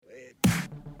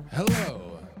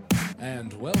Hello,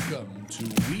 and welcome to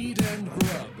Weed and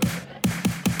Grub.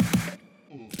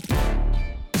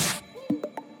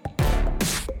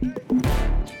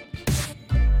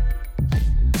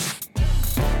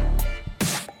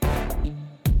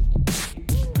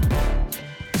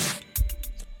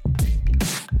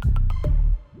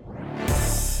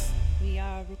 We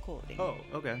are recording. Oh,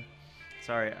 okay.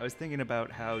 Sorry, I was thinking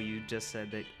about how you just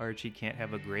said that Archie can't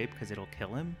have a grape because it'll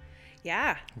kill him.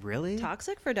 Yeah. Really?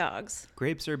 Toxic for dogs.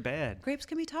 Grapes are bad. Grapes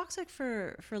can be toxic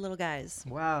for little guys.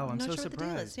 Wow, I'm not so sure what the deal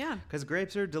surprised. is, yeah. Because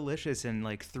grapes are delicious in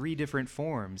like 3 different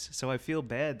forms. So I feel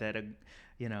bad that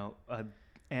a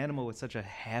animal with such a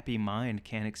happy mind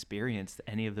can't experience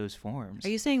any of those forms. Are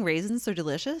you saying raisins are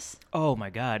delicious? Oh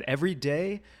my God. Every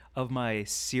day of my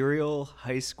cereal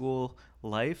high school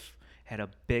life had a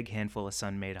big handful of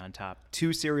Sun-Maid on top.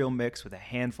 2 cereal mix with a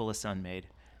handful of Sun-Maid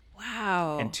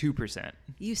Wow. and 2%.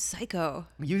 You psycho.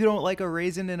 You don't like a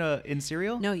raisin in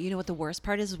cereal? No, you know what the worst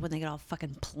part is when they get all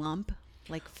fucking plump,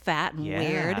 like fat and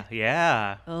weird.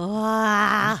 Yeah.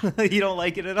 Ugh. You don't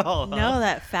like it at all, huh? No,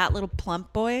 that fat little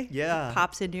plump boy. Yeah.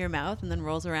 Pops into your mouth and then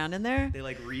rolls around in there. They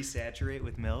like resaturate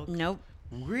with milk? Nope.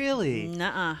 Really?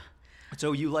 Nuh-uh.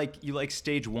 So you like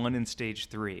stage 1 and stage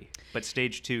 3, but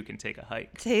stage 2 can take a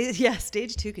hike. Yeah,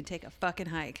 stage 2 can take a fucking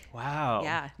hike. Wow.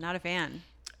 Yeah, not a fan.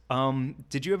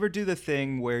 Did you ever do the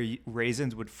thing where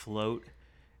raisins would float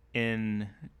in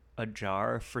a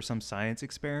jar for some science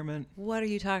experiment? What are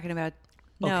you talking about?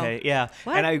 No. Okay, yeah.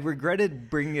 What? And I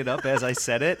regretted bringing it up as I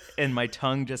said it, and my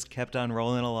tongue just kept on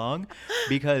rolling along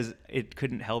because it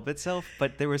couldn't help itself.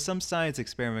 But there was some science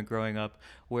experiment growing up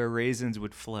where raisins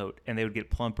would float, and they would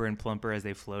get plumper and plumper as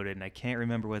they floated, and I can't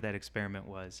remember what that experiment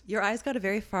was. Your eyes got a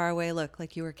very far away look,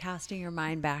 like you were casting your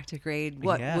mind back to grade.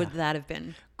 What Yeah. would that have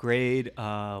been? Grade,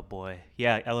 boy.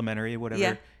 Yeah, elementary, whatever.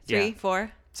 Yeah, 3, Yeah.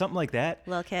 4, Something like that.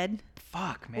 little kid.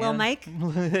 Fuck, man. Little Mike?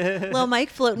 Little Mike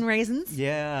floating raisins.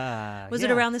 Yeah. Was it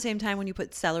around the same time when you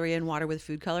put celery in water with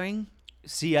food coloring?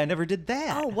 See, I never did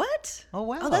that. Oh, what? Oh,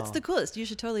 wow. Oh, that's the coolest. You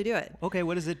should totally do it. Okay,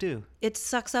 what does it do? It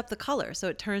sucks up the color, so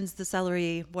it turns the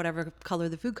celery whatever color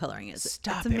the food coloring is.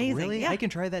 Stop it's amazing. it, really? Yeah. I can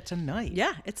try that tonight.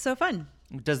 Yeah, it's so fun.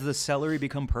 Does the celery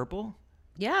become purple?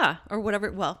 Yeah, or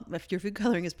whatever. Well, if your food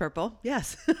coloring is purple,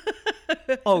 yes.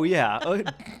 Oh, yeah. Okay,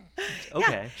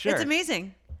 Yeah, sure. It's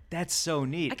amazing. That's so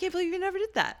neat. I can't believe you never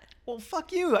did that. Well,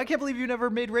 fuck you. I can't believe you never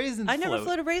made raisins I never float.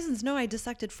 floated raisins. No, I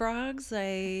dissected frogs.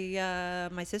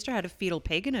 My sister had a fetal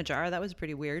pig in a jar. That was a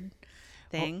pretty weird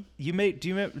thing. Do you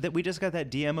remember that we just got that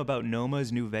DM about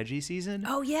Noma's new veggie season?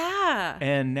 Oh yeah.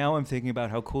 And now I'm thinking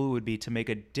about how cool it would be to make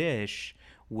a dish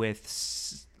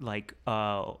with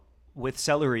with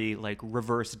celery like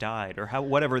reverse dyed or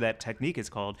whatever that technique is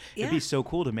called. Yeah. It'd be so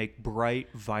cool to make bright,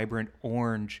 vibrant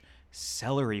orange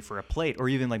celery for a plate, or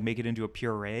even like make it into a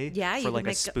puree Yeah, you for could like a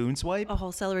make spoon swipe. A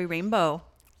whole celery rainbow.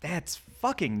 That's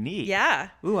fucking neat. Yeah.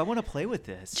 Ooh, I want to play with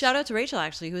this. Shout out to Rachel,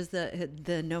 actually, who was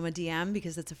the Noma DM,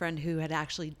 because it's a friend who had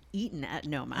actually eaten at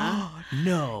Noma.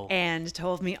 No. And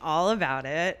told me all about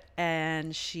it.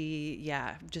 And she,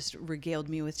 just regaled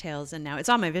me with tales. And now it's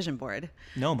on my vision board.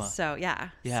 Noma. So, yeah.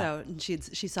 Yeah. So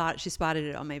she spotted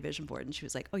it on my vision board. And she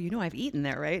was like, oh, I've eaten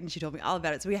there, right? And she told me all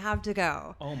about it. So we have to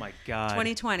go. Oh my God.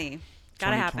 2020.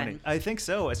 Gotta 2020. happen. I think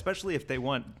so, especially if they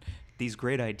want these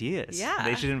great ideas. Yeah.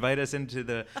 They should invite us into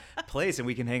the place and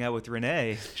we can hang out with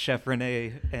Renee, Chef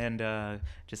Renee, and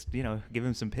just, give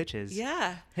him some pitches.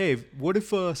 Yeah. Hey, what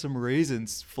if some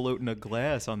raisins float in a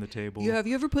glass on the table? Have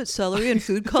you ever put celery in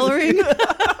food coloring?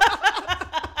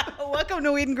 Welcome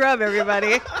to Weed and Grub,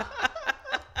 everybody.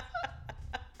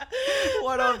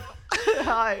 What up?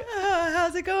 Hi.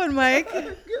 How's it going, Mike?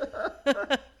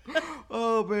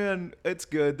 Oh, man. It's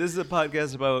good. This is a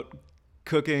podcast about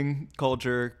cooking,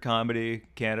 culture, comedy,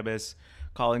 cannabis,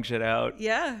 calling shit out.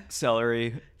 Yeah.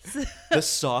 Celery. The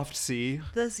soft C.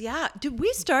 Did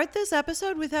we start this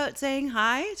episode without saying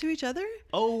hi to each other?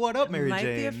 Oh, what up, Mary Might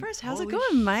Jane? be a first. How's Holy it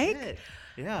going, Mike? shit.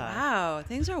 Yeah. Wow,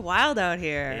 things are wild out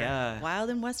here. Yeah. Wild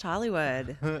in West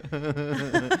Hollywood.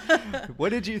 What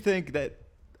do you think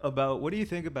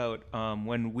about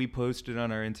when we posted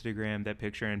on our Instagram that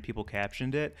picture and people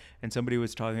captioned it and somebody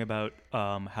was talking about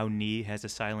how knee has a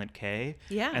silent K?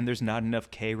 Yeah. And there's not enough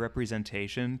K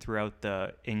representation throughout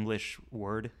the English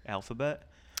word alphabet.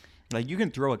 Like you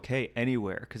can throw a K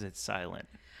anywhere because it's silent.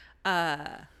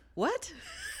 What?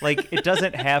 Like, it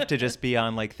doesn't have to just be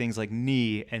on like things like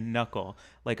knee and knuckle.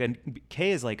 Like a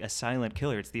K is like a silent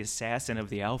killer. It's the assassin of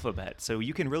the alphabet. So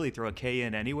you can really throw a K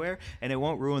in anywhere and it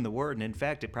won't ruin the word. And in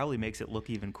fact, it probably makes it look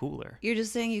even cooler. You're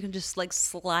just saying you can just like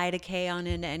slide a K on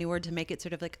into any word to make it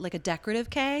sort of like a decorative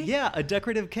K? Yeah, a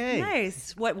decorative K.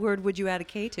 Nice. What word would you add a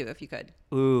K to if you could?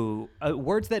 Ooh,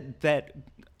 words that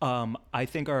I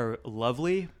think are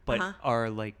lovely, but are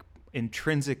like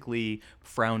intrinsically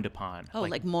frowned upon. Oh,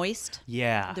 like moist?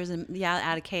 Yeah.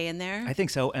 Add a K in there. I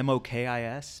think so.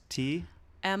 MOKIST.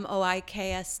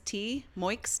 MOIKST,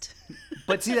 moist.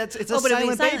 But see, it's a but it'd be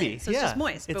silent silent, baby. so it's just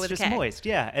moist, but It's with a just K. moist.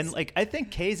 Yeah, and like I think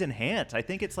K's enhanced. I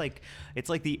think it's like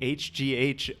the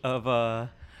HGH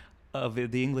of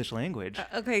the English language.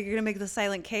 Okay, you're gonna make the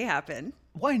silent K happen.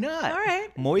 Why not? All right.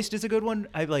 Moist is a good one.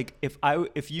 I like if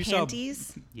you Panties?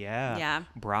 saw Yeah.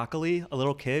 broccoli, a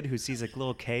little kid who sees like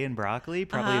little K in broccoli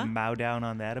probably mow down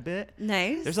on that a bit.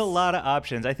 Nice. There's a lot of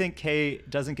options. I think K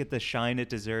doesn't get the shine it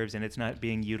deserves, and it's not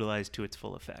being utilized to its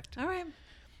full effect. All right.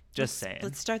 Just saying.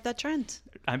 Let's start that trend.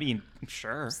 I mean,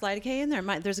 sure. Slide a K in there.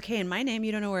 There's a K in my name.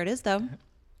 You don't know where it is though.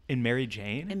 In Mary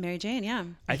Jane? In Mary Jane, yeah.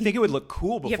 I think it would look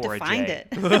cool You have before to a find J.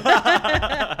 it.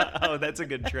 Oh, that's a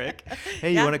good trick.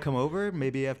 Hey, you Yeah. want to come over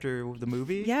maybe after the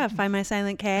movie? Yeah, find my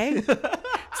silent K.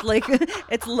 It's like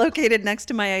it's located next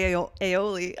to my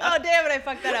aioli. Oh damn it, I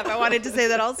fucked that up. I wanted to say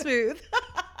that all smooth.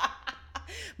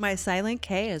 My silent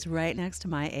K is right next to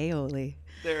my aioli,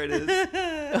 There it is.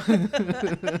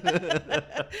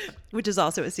 which is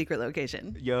also a secret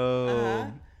location.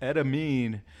 Yo,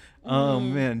 Edamine. Oh,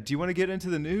 man. Do you want to get into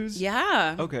the news?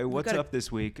 Yeah. Okay, We've what's got up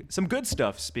this week? Some good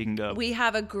stuff, speaking of. We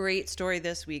have a great story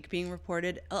this week being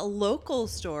reported, a local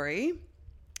story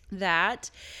that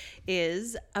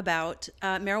is about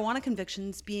marijuana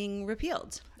convictions being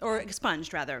repealed or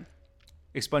expunged, rather.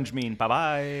 Expunge mean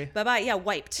bye-bye. Bye-bye. Yeah,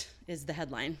 wiped is the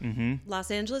headline. Mm-hmm. Los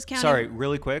Angeles County. Sorry,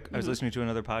 really quick. I was listening to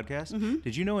another podcast.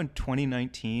 Did you know in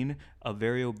 2019, a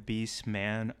very obese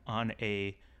man on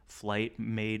a flight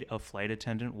made a flight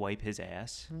attendant wipe his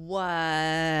ass? What?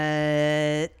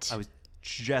 I was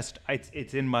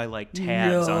it's in my like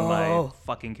tabs on my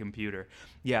fucking computer.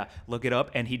 Yeah, look it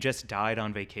up. And he just died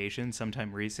on vacation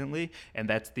sometime recently, and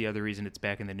that's the other reason it's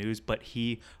back in the news. But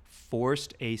he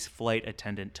forced a flight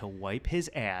attendant to wipe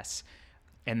his ass,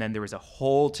 and then there was a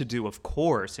whole to-do, of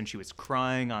course, and she was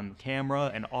crying on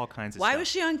camera and all kinds of Why stuff. was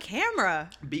she on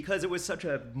camera? Because it was such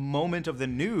a moment of the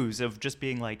news of just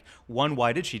being like, one,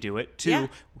 why did she do it? Two, Yeah.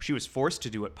 she was forced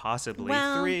to do it possibly.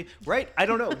 Well- Three, right? I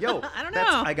don't know. Yo, I don't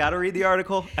know. I got to read the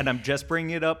article, and I'm just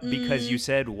bringing it up because you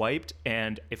said wiped,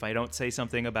 and if I don't say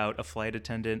something about a flight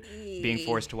attendant being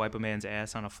forced to wipe a man's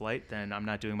ass on a flight, then I'm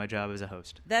not doing my job as a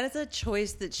host. That is a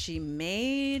choice that she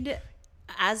made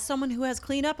as someone who has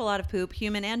cleaned up a lot of poop,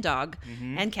 human and dog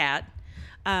and cat.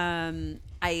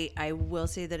 I will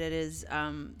say that it is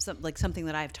something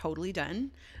that I've totally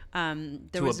done. To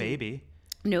a baby.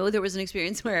 No, there was an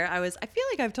experience where I feel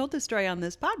like I've told this story on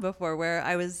this pod before, where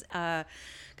I was kind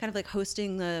of like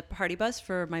hosting the party bus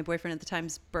for my boyfriend at the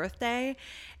time's birthday,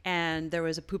 and there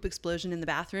was a poop explosion in the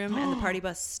bathroom, and the party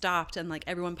bus stopped, and like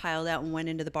everyone piled out and went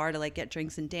into the bar to like get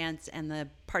drinks and dance, and the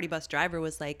party bus driver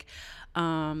was like,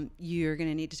 you're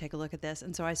gonna need to take a look at this.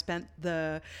 And so I spent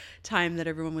the time that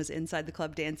everyone was inside the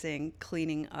club dancing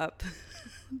cleaning up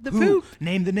the Who? poop.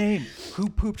 Name the name. Who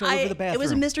pooped all over the bathroom? It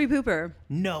was a mystery pooper.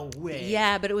 No way.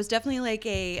 Yeah, but it was definitely like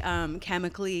a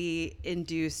chemically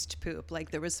induced poop.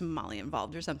 Like there was some Molly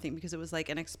involved or something, because it was like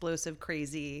an explosive,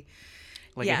 crazy.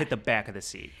 Like yeah. it hit the back of the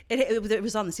seat. It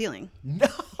was on the ceiling. No.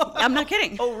 I'm not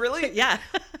kidding. Oh, really? Yeah.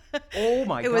 Oh,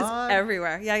 my God. It was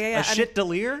everywhere. Yeah. A shit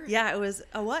delir? Yeah, it was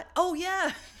a what? Oh,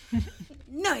 yeah.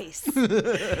 Nice.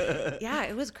 Yeah,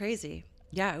 it was crazy.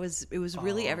 Yeah, it was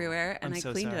really everywhere, and I'm I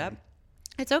so cleaned it sorry. up.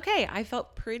 It's okay. I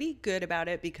felt pretty good about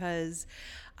it because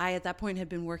I, at that point, had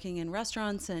been working in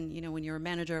restaurants, and, you know, when you're a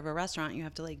manager of a restaurant, you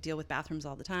have to like deal with bathrooms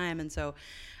all the time. And so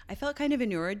I felt kind of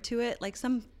inured to it. Like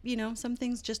some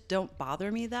things just don't bother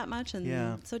me that much.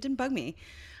 And so it didn't bug me.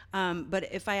 But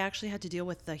if I actually had to deal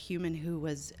with the human who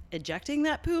was ejecting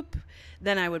that poop,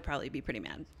 then I would probably be pretty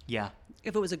mad. Yeah.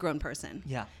 If it was a grown person.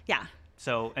 Yeah. Yeah.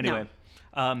 So anyway,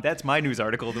 that's my news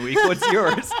article of the week. What's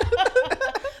yours?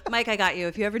 Mike, I got you.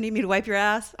 If you ever need me to wipe your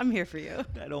ass, I'm here for you.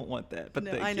 I don't want that, but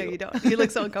No, thank I know you. you don't. You look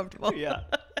so uncomfortable. Yeah.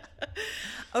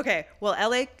 Okay. Well,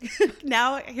 LA,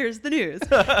 now here's the news.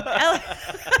 LA,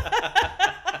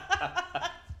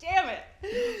 damn it.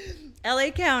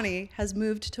 LA County has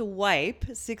moved to wipe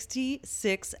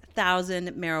 66,000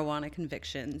 marijuana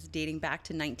convictions dating back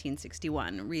to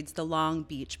 1961, reads the Long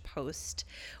Beach Post,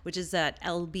 which is at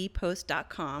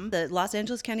lbpost.com. The Los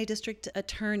Angeles County District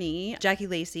Attorney, Jackie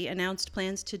Lacey, announced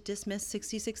plans to dismiss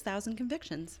 66,000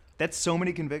 convictions. That's so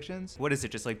many convictions. What is it?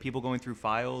 Just like people going through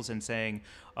files and saying,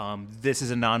 this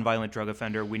is a nonviolent drug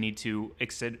offender. We need to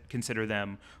consider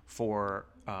them for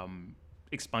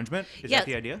expungement? Is that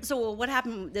the idea? So what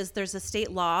happened is there's a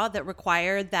state law that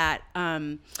required that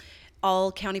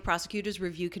all county prosecutors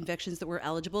review convictions that were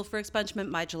eligible for expungement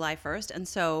by July 1st. And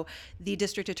so the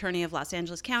district attorney of Los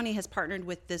Angeles County has partnered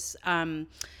with this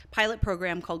pilot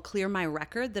program called Clear My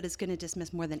Record that is going to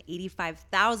dismiss more than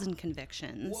 85,000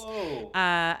 convictions. Whoa.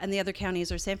 And the other counties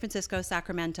are San Francisco,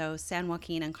 Sacramento, San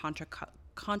Joaquin, and Contra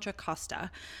Costa.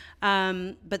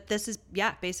 But this is,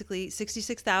 basically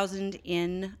 66,000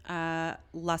 in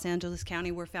Los Angeles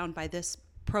County were found by this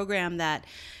program that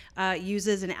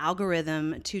uses an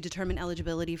algorithm to determine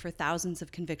eligibility for thousands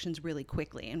of convictions really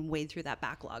quickly and wade through that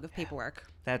backlog of paperwork.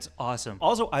 That's awesome.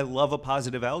 Also, I love a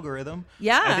positive algorithm.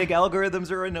 Yeah. I think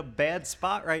algorithms are in a bad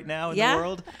spot right now in the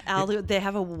world. They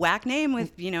have a whack name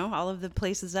with, all of the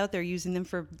places out there using them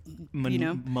for,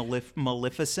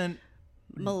 Maleficent.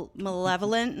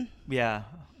 Malevolent. Yeah.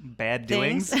 Bad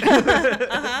doings.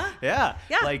 Yeah.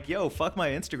 Like, fuck my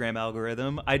Instagram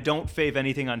algorithm. I don't fave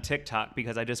anything on TikTok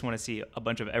because I just want to see a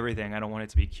bunch of everything. I don't want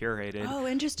it to be curated. Oh,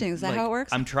 interesting. Is that how it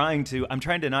works? I'm trying to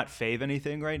not fave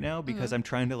anything right now because I'm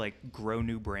trying to grow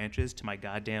new branches to my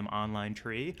goddamn online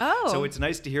tree. Oh. So it's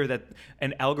nice to hear that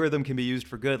an algorithm can be used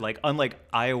for good. Like, unlike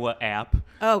Iowa app.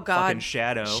 Oh, God. Fucking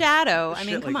Shadow. I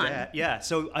mean, come on. That. Yeah.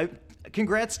 So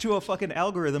congrats to a fucking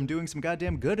algorithm doing some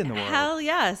goddamn good in the world. Hell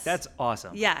yes. That's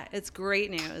awesome. Yeah, it's great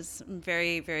news.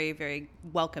 Very, very, very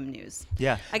welcome news.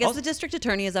 Yeah. I guess the district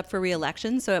attorney is up for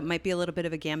re-election, so it might be a little bit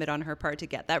of a gambit on her part to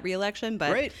get that re-election. But,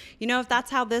 Great. If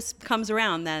that's how this comes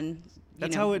around, then,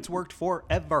 That's how it's worked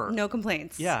forever. No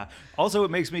complaints. Yeah. Also, it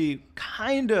makes me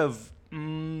kind of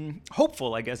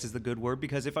hopeful, I guess is the good word,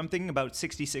 because if I'm thinking about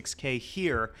 66K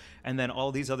here and then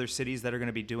all these other cities that are going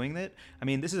to be doing it, I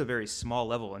mean, this is a very small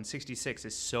level and 66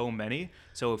 is so many.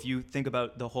 So if you think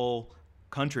about the whole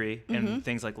country and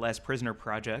things like Last Prisoner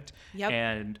Project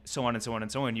and so on and so on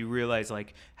and so on, you realize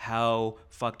how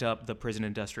fucked up the prison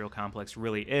industrial complex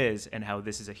really is and how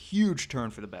this is a huge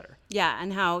turn for the better. Yeah,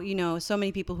 and how, so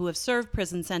many people who have served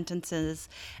prison sentences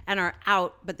and are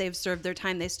out, but they've served their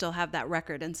time, they still have that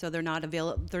record, and so they're not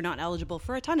eligible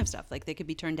for a ton of stuff. Like, they could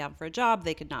be turned down for a job,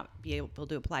 they could not be able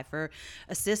to apply for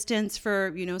assistance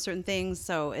for, certain things.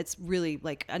 So it's really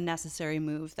a necessary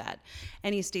move that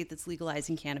any state that's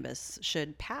legalizing cannabis should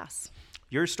pass.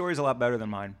 Your story's a lot better than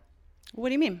mine. What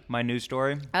do you mean? My news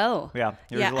story? Oh. Yeah,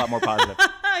 yours is a lot more positive.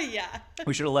 Yeah.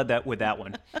 We should have led that with that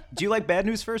one. Do you like bad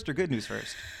news first or good news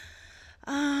first?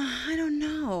 I don't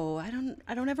know. I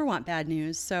don't ever want bad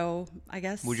news, so I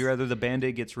guess. Would you rather the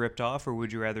Band-Aid gets ripped off, or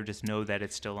would you rather just know that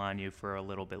it's still on you for a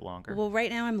little bit longer? Well,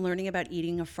 right now I'm learning about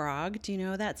eating a frog. Do you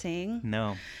know that saying?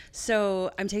 No.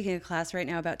 So I'm taking a class right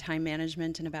now about time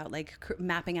management and about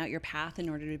mapping out your path in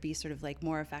order to be sort of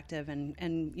more effective and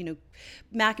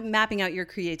mapping out your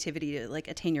creativity to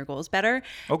attain your goals better.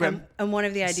 Okay. And one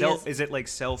of the ideas is it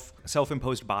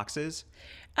self-imposed boxes?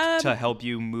 To help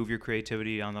you move your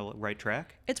creativity on the right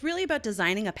track? It's really about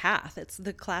designing a path.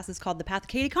 The class is called The Path.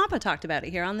 Katie Compa talked about it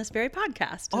here on this very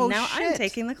podcast. And now I'm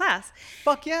taking the class.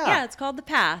 Fuck yeah. Yeah, it's called The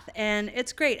Path, and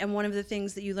it's great. And one of the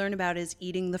things that you learn about is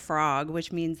eating the frog,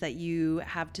 which means that you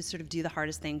have to sort of do the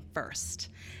hardest thing first.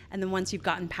 And then once you've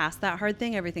gotten past that hard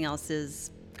thing, everything else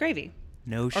is gravy.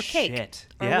 No or cake, shit.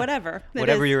 or whatever.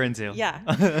 Whatever you're into. Yeah.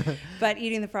 But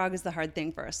eating the frog is the hard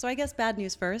thing first. So I guess bad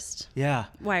news first. Yeah.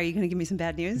 Why, are you going to give me some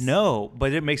bad news? No,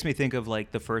 but it makes me think of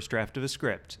the first draft of a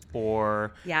script,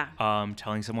 or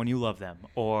telling someone you love them,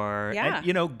 or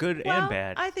good and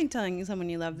bad. I think telling someone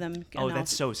you love them.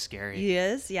 That's so scary. He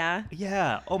is, yeah.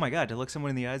 Yeah. Oh my God, to look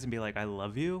someone in the eyes and be like, I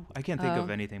love you. I can't think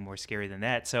of anything more scary than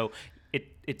that. So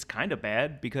it's kind of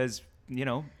bad because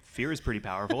fear is pretty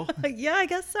powerful. Yeah, I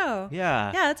guess so.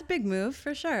 Yeah. Yeah, it's a big move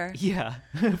for sure. Yeah.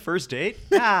 First date?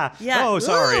 Ah. Yeah. Oh,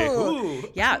 sorry.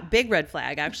 Ooh. Yeah, big red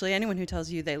flag, actually. Anyone who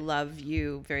tells you they love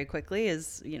you very quickly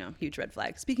is, huge red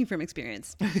flag. Speaking from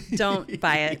experience. Don't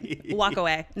buy it. Walk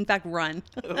away. In fact, run.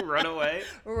 Run away?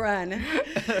 Run.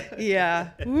 Yeah.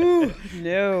 Ooh,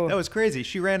 no. That was crazy.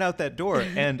 She ran out that door,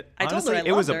 and honestly,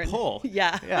 it was a pull.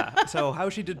 Yeah. Yeah. So how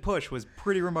she did push was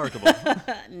pretty remarkable.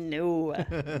 No.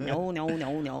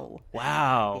 now.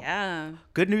 Wow. Yeah.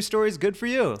 Good news stories, good for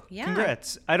you. Yeah.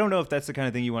 Congrats. I don't know if that's the kind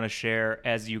of thing you want to share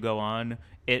as you go on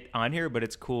here, but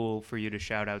it's cool for you to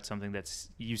shout out something that's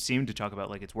you seem to talk about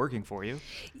like it's working for you.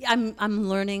 I'm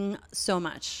learning so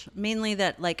much. Mainly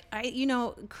that like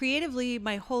creatively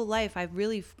my whole life I've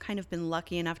really kind of been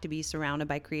lucky enough to be surrounded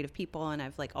by creative people, and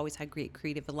I've like always had great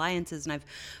creative alliances, and I've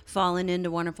fallen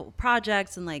into wonderful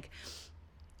projects, and like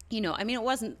it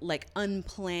wasn't like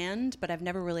unplanned, but I've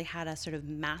never really had a sort of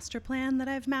master plan that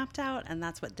I've mapped out, and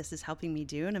that's what this is helping me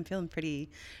do, and I'm feeling pretty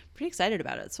excited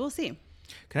about it. So we'll see.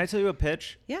 Can I tell you a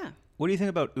pitch? Yeah. What do you think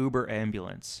about Uber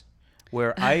Ambulance?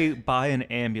 Where I buy an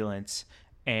ambulance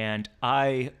and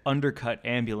I undercut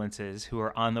ambulances who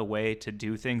are on the way to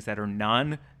do things that are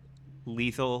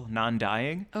non-lethal,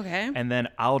 non-dying. Okay. And then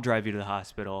I'll drive you to the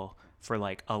hospital for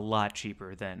like a lot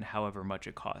cheaper than however much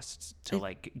it costs to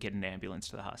like get an ambulance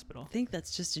to the hospital. I think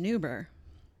that's just an Uber.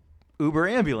 Uber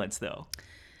Ambulance though.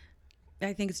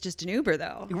 I think it's just an Uber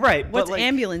though. Right. What's but like,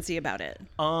 ambulance-y about it?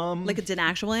 Like it's an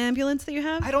actual ambulance that you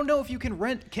have? I don't know if you can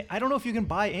I don't know if you can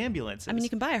buy ambulances. I mean, you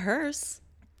can buy a hearse.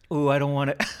 Ooh, I don't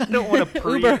want to. I don't want to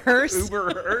Uber hearse.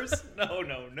 Uber hearse?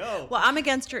 No. Well, I'm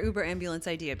against your Uber ambulance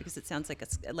idea because it sounds like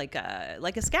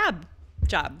a scab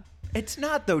job. It's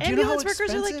not though. Do you know how Ambulance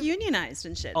workers expensive? are like unionized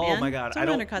and shit. Oh man. my god! Don't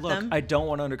undercut them. I don't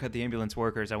want to undercut the ambulance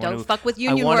workers. I want Don't to fuck with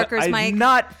union workers, Mike. I'm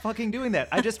not fucking doing that.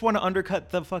 I just want to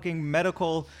undercut the fucking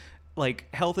medical, like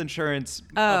health insurance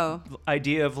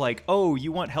idea of like, oh,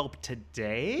 you want help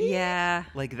today? Yeah.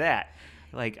 Like that.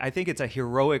 Like I think it's a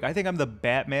heroic. I think I'm the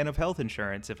Batman of health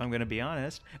insurance, if I'm going to be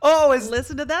honest. Oh,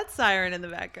 Listen to that siren in the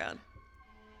background.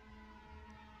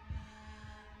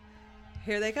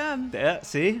 Here they come. Yeah,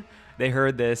 see? They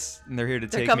heard this and they're here to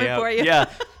take me coming out. for you. Yeah.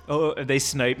 Oh, they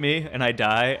snipe me and I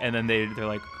die, and then they're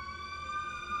like,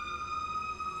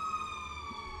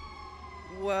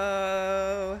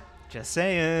 Whoa. just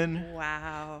saying.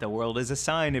 Wow. The world is a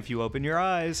sign if you open your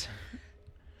eyes.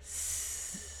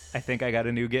 I think I got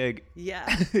a new gig.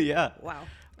 Yeah. Yeah. Wow.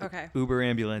 Okay. Uber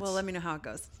Ambulance. Well, let me know how it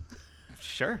goes.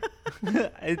 Sure.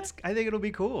 I think it'll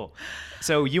be cool.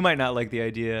 So you might not like the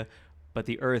idea, but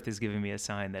the earth is giving me a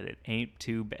sign that it ain't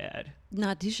too bad.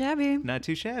 Not too shabby. Not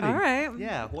too shabby. All right.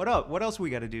 Yeah. What up? What else we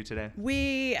got to do today?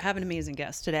 We have an amazing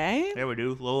guest today. There we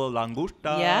do. Lola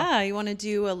Langusta. Yeah. You want to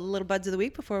do a little buds of the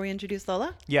week before we introduce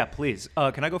Lola? Yeah, please.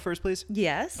 Can I go first, please?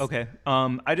 Yes. Okay.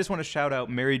 I just want to shout out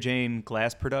Mary Jane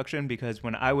Glass Production, because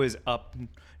when I was up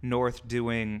north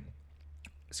doing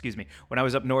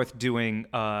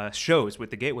shows with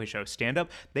the Gateway Show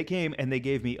stand-up, they came and they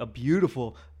gave me a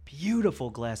beautiful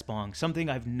glass bong, something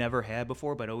I've never had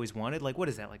before but always wanted. Like, what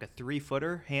is that, like a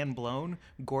 3-footer, hand blown,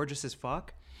 gorgeous as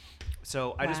fuck?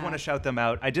 So I just want to shout them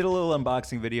out. I did a little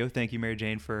unboxing video. Thank you, Mary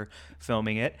Jane, for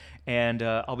filming it. And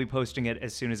I'll be posting it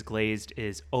as soon as Glazed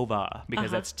is over,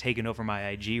 because that's taken over my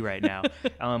IG right now.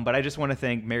 But I just want to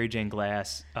thank Mary Jane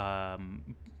Glass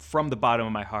from the bottom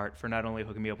of my heart for not only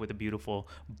hooking me up with a beautiful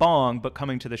bong, but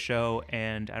coming to the show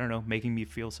and, I don't know, making me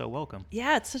feel so welcome.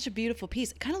 Yeah, it's such a beautiful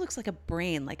piece. It kind of looks like a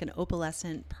brain, like an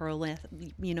opalescent pearlith,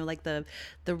 like the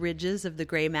ridges of the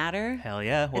gray matter. Hell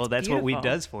yeah. Well, It's that's what weed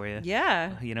beautiful. does for you.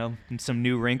 Yeah. Some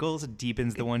new wrinkles,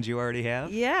 deepens the ones you already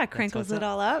have. Yeah, crinkles what's it up.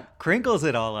 all up. Crinkles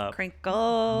it all up.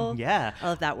 Crinkle. Yeah. I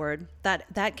love that word.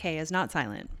 That K is not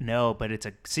silent. No, but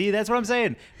see, that's what I'm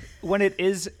saying. When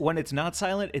it's not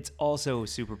silent, it's also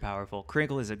super powerful.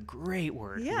 Crinkle is a great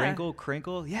word. Yeah. Wrinkle,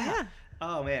 crinkle. Yeah. Yeah.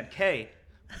 Oh man, K.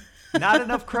 Not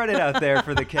enough credit out there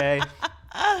for the K.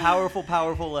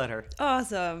 Powerful letter.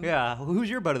 Awesome. Yeah. Who's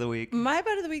your butt of the week? My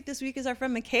butt of the week this week is our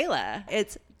friend Michaela.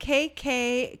 It's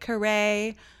KK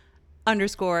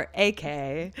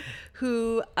 _AK,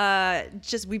 who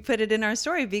we put it in our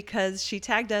story because she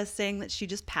tagged us saying that she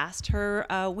just passed her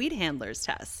weed handler's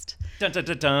test. Dun, dun,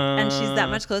 dun, dun. And she's that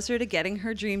much closer to getting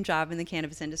her dream job in the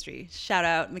cannabis industry. Shout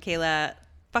out, Michaela.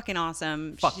 Fucking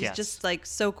awesome. Fuck She's yes. just like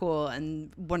so cool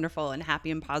and wonderful and happy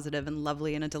and positive and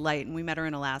lovely and a delight. And we met her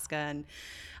in Alaska. And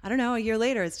I don't know, a year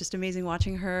later, it's just amazing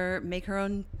watching her make her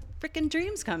own freaking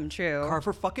dreams come true. Carve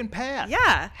her fucking path.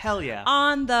 Yeah. Hell yeah.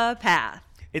 On the path.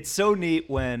 It's so neat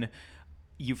when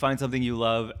you find something you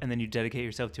love and then you dedicate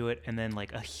yourself to it, and then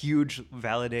like a huge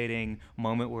validating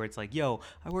moment where it's like, yo,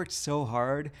 I worked so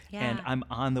hard and Yeah. I'm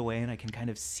on the way and I can kind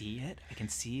of see it. I can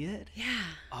see it. Yeah.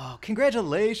 Oh,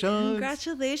 congratulations.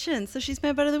 Congratulations. So she's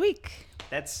my butt of the week.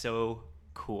 That's so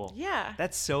cool. Yeah.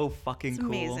 That's so fucking It's cool.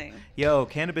 amazing. Yo,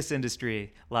 cannabis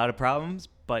industry, a lot of problems,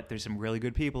 but there's some really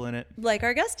good people in it. Like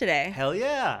our guest today. Hell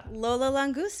yeah. Lola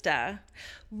Langusta.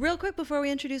 Real quick before we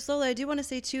introduce Lola, I do want to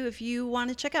say too, if you want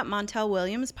to check out Montel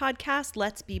Williams' podcast,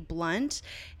 Let's Be Blunt,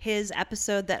 his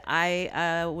episode that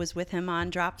I was with him on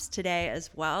drops today as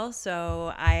well.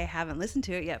 So I haven't listened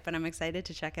to it yet, but I'm excited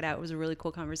to check it out. It was a really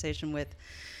cool conversation with,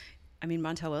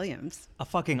 Montel Williams. A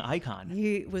fucking icon.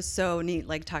 He was so neat,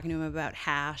 like talking to him about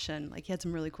hash, and like he had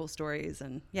some really cool stories,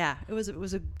 and yeah, it was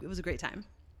a great time.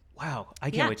 Wow, I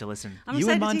can't Yeah. wait to listen. I'm You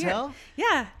and excited to hear Montel? it.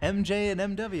 Yeah. MJ and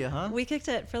MW, huh? We kicked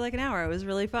it for like an hour. It was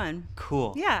really fun.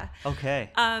 Cool. Yeah.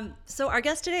 Okay. So our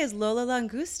guest today is Lola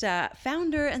Langusta,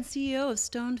 founder and CEO of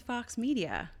Stoned Fox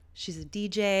Media. She's a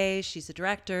DJ, she's a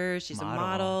director, she's a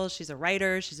model, she's a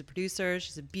writer, she's a producer,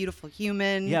 she's a beautiful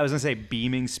human. Yeah, I was gonna say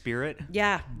beaming spirit.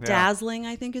 Yeah, dazzling,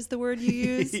 I think is the word you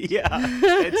use. Yeah,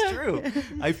 it's true.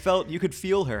 I felt you could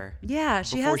feel her Yeah,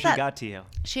 she before has she that. got to you.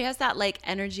 She has that like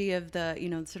energy of the,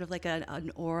 sort of like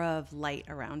an aura of light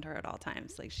around her at all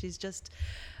times. Like she's just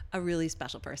a really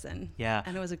special person. Yeah.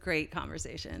 And it was a great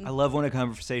conversation. I love when a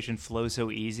conversation flows so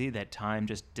easy that time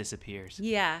just disappears.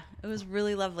 Yeah, it was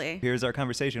really lovely. Here's our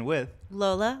conversation with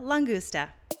Lola Langusta.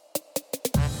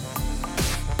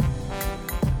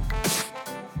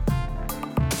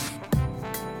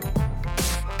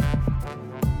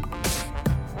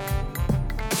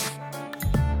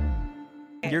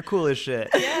 You're cool as shit.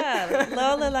 Yeah,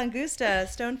 Lola Langusta,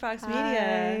 Stone Fox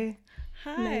Media.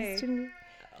 Hi. Nice to meet you.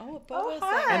 Oh, Bobo's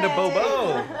hi. And a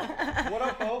Bobo. What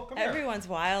up, Bo? Come here. Everyone's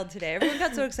wild today. Everyone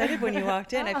got so excited when you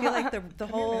walked in. I feel like the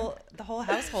whole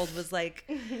household was like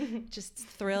just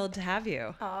thrilled to have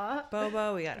you. Aw.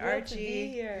 Bobo, we got Glad to be Archie.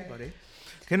 here. Buddy.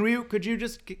 Could you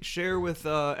just share with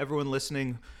everyone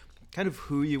listening kind of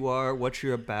who you are, what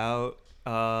you're about,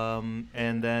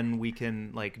 and then we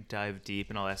can like dive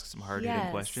deep and I'll ask some hard-hitting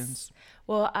Yes. questions.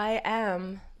 Well, I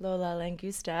am Lola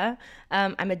Langusta.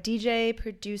 I'm a DJ,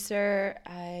 producer.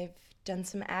 I've done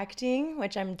some acting,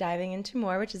 which I'm diving into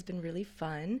more, which has been really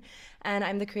fun. And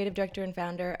I'm the creative director and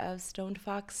founder of Stoned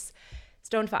Fox.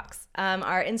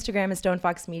 Our Instagram is Stoned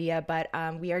Fox Media, but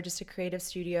we are just a creative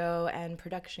studio and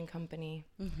production company.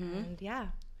 And yeah,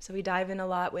 so we dive in a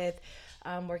lot with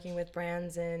working with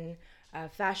brands in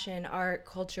fashion, art,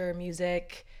 culture,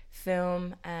 music,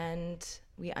 film, and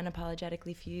we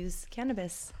unapologetically fuse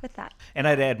cannabis with that. And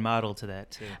I'd add model to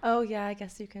that too. Oh yeah, I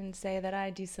guess you can say that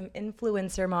I do some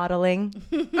influencer modeling.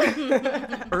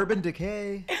 Urban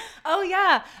Decay. Oh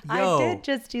yeah, Yo. I did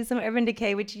just do some Urban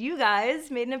Decay, which you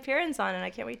guys made an appearance on, and I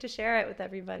can't wait to share it with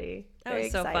everybody. That Very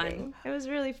was so fun. exciting. It was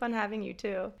really fun having you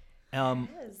too.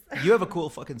 You have a cool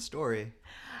fucking story.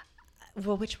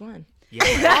 Well, which one? Yeah.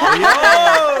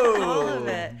 Yo! All of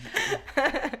it.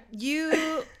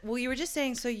 You were just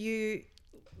saying, so you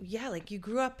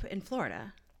grew up in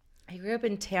Florida. I grew up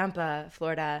in Tampa,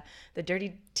 Florida, the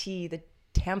dirty tea, the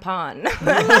tampon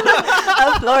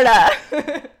of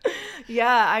Florida.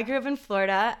 Yeah, I grew up in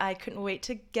Florida. I couldn't wait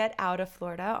to get out of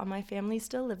Florida. All my family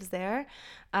still lives there.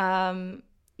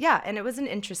 Yeah, and it was an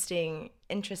interesting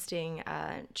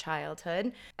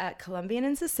childhood. Colombian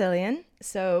and Sicilian.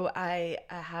 So I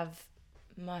have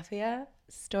mafia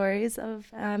stories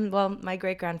of, my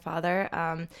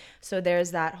great-grandfather. So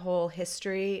there's that whole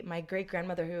history. My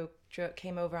great-grandmother who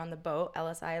came over on the boat,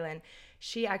 Ellis Island,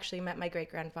 she actually met my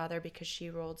great-grandfather because she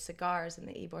rolled cigars in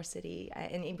the Ybor City,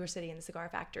 in the cigar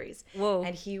factories. Whoa.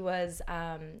 And he was,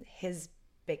 his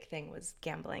big thing was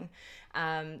gambling.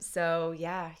 So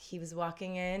yeah, he was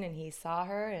walking in and he saw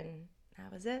her and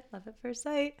that was it. Love at first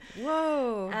sight.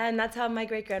 Whoa. And that's how my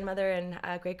great-grandmother and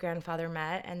great-grandfather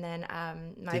met. And then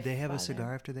my Did they have a father-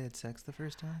 cigar after they had sex the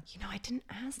first time? You know, I didn't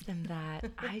ask them that.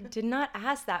 I did not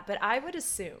ask that, but I would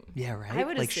assume. Yeah, right? I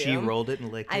would like she assume. rolled it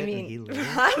and licked I it mean, and he licked it.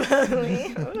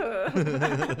 probably.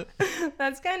 Ooh.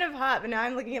 That's kind of hot, but now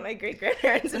I'm looking at my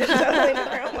great-grandparents in a totally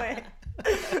different way.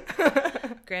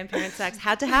 Grandparent sex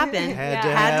had to happen. Had to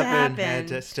Yeah.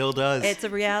 happen. Still does. It's a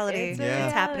reality. It's a Yeah.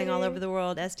 It's happening all reality. over the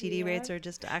world. STD Yeah. rates are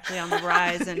just actually on the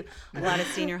rise in a lot of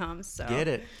senior homes. So Get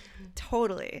it.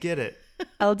 Totally. Get it.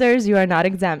 Elders, you are not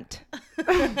exempt.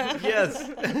 Yes.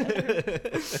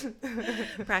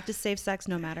 Practice safe sex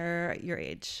no matter your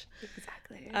age.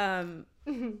 Exactly.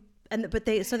 But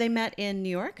they met in New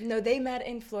York. No, they met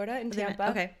in Florida, in They met- Tampa.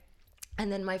 Okay.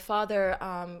 And then my father,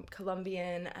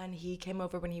 Colombian, and he came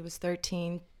over when he was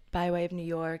 13 by way of New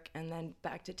York and then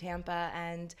back to Tampa.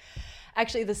 And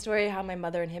actually the story how my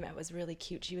mother and him met was really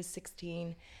cute. She was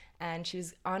 16 and she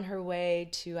was on her way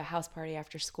to a house party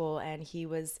after school, and he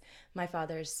was my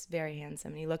father's very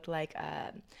handsome, and he looked like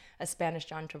a Spanish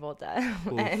John Travolta.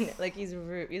 And like he's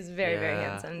very very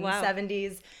handsome. Wow. In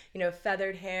the 70s,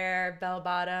 feathered hair, bell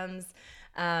bottoms,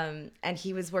 and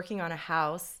he was working on a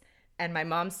house. And my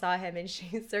mom saw him, and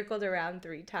she circled around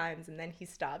 3 times, and then he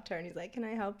stopped her, and he's like, "Can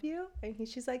I help you?" And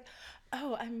she's like,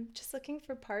 "Oh, I'm just looking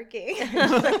for parking."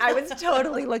 I was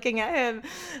totally looking at him,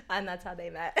 and that's how they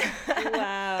met.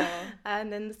 Wow.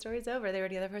 And then the story's over. They were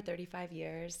together for 35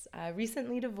 years,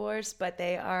 recently divorced, but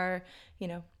they are,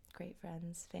 great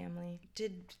friends, family.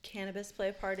 Did cannabis play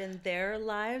a part in their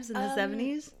lives in the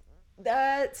 70s?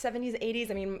 The 70s, 80s,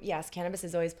 I mean, yes, cannabis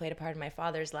has always played a part in my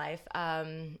father's life.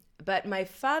 But my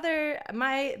father,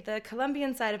 the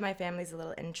Colombian side of my family is a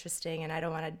little interesting, and I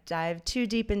don't want to dive too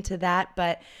deep into that.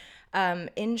 But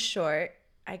in short,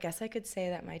 I guess I could say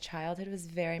that my childhood was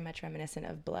very much reminiscent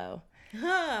of Blow.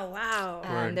 Oh,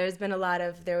 wow. There was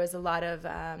a lot of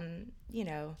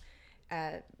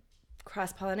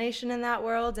cross-pollination in that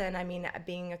world. And I mean,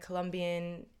 being a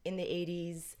Colombian in the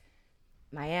 80s,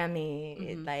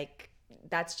 Miami,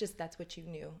 that's what you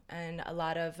knew. And a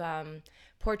lot of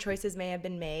poor choices may have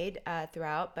been made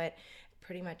throughout, but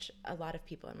pretty much a lot of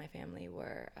people in my family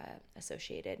were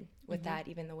associated with that,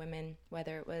 even the women,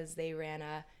 whether it was they ran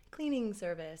a cleaning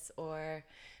service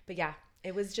but yeah,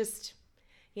 it was just,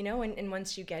 and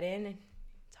once you get in,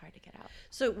 it's hard to get out.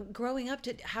 So growing up,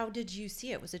 how did you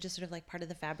see it? Was it just sort of like part of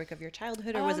the fabric of your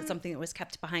childhood, or was it something that was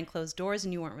kept behind closed doors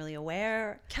and you weren't really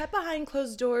aware? Kept behind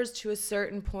closed doors to a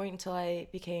certain point until I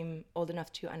became old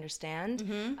enough to understand.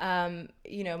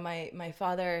 My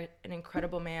father, an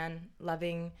incredible man,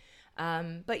 loving,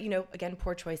 but again,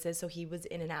 poor choices. So he was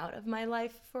in and out of my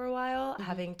life for a while,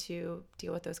 having to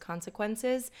deal with those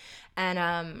consequences.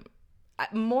 And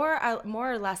more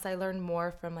or less, I learned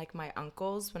more from like my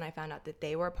uncles when I found out that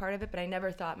they were a part of it. But I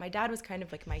never thought, my dad was kind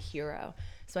of like my hero,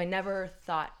 so I never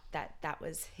thought that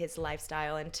was his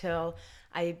lifestyle until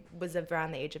I was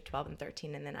around the age of 12 and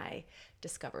 13, and then I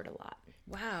discovered a lot.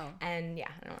 Wow. And yeah,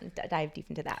 I don't want to dive deep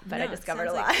into that, but No, I discovered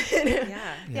a it lot. sounds like-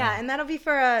 Yeah, and that'll be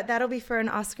for an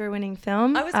Oscar-winning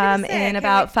film. I was gonna say, I in can't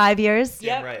about wait. 5 years.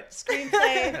 Yep. Right.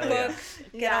 Screenplay,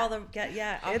 Hell book,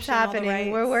 yeah. It's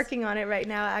happening. We're working on it right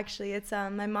now. Actually, it's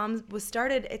my mom was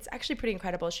started. It's actually pretty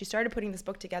incredible. She started putting this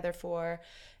book together for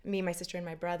me, my sister, and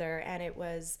my brother, and it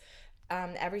was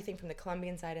everything from the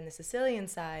Colombian side and the Sicilian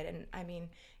side. And I mean,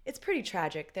 it's pretty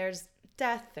tragic. There's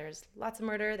death. There's lots of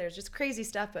murder. There's just crazy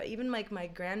stuff. But even like my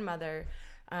grandmother,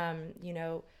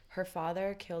 her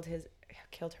father killed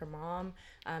her mom.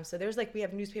 So there's like, we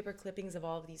have newspaper clippings of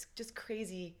all of these just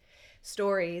crazy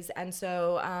stories. And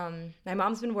so my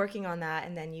mom's been working on that,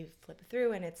 and then you flip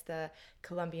through and it's the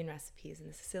Colombian recipes and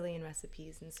the Sicilian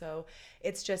recipes. And so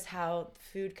it's just how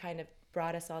food kind of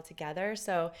brought us all together.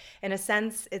 So in a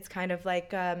sense, it's kind of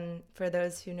like, for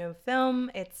those who know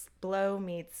film, it's Blow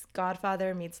meets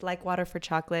Godfather meets Like Water for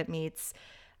Chocolate meets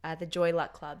the Joy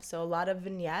Luck Club. So a lot of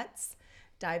vignettes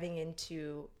diving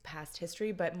into past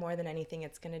history, but more than anything,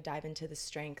 it's going to dive into the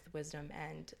strength, wisdom,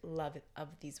 and love of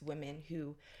these women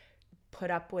who put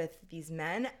up with these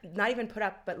men, not even put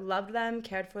up, but loved them,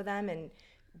 cared for them, and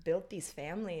built these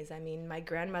families. I mean, my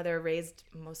grandmother raised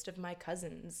most of my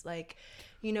cousins,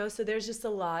 so there's just a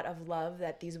lot of love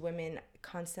that these women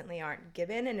constantly aren't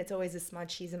given, and it's always this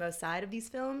machismo side of these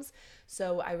films.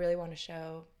 So I really want to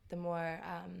show the more,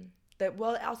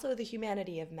 also the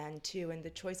humanity of men too, and the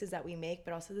choices that we make,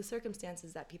 but also the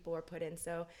circumstances that people were put in.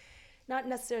 So not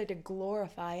necessarily to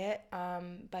glorify it,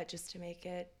 but just to make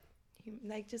it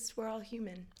just we're all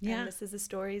human. Yeah. And this is the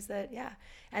stories that,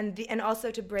 and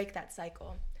also to break that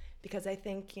cycle, because I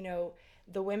think,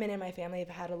 the women in my family have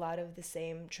had a lot of the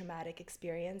same traumatic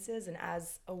experiences. And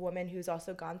as a woman who's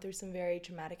also gone through some very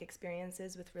traumatic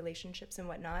experiences with relationships and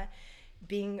whatnot,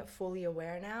 being fully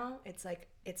aware now, it's like,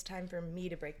 it's time for me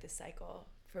to break this cycle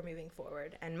for moving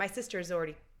forward. And my sister's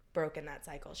already broken that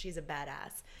cycle. She's a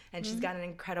badass, and she's got an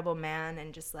incredible man,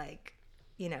 and just like,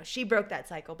 she broke that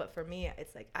cycle. But for me,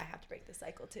 it's like, I have to break the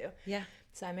cycle too. Yeah.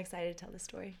 So I'm excited to tell the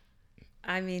story.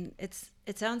 I mean, it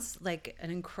sounds like an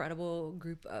incredible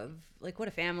group of, like, what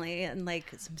a family, and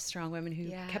like some strong women who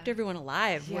kept everyone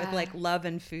alive with like love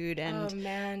and food and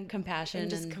compassion. And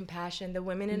just compassion. The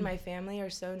women in my family are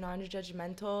so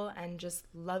non-judgmental and just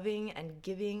loving and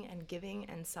giving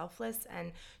and selfless,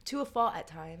 and to a fault at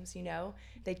times,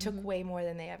 they took way more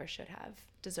than they ever should have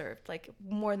deserved, like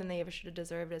more than they ever should have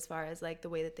deserved as far as like the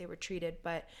way that they were treated.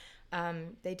 But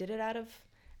they did it out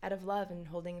of love and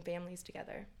holding families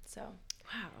together. So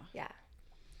Wow. yeah.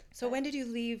 So when did you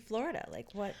leave Florida? Like,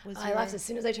 what was I left as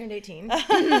soon as I turned 18. As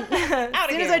As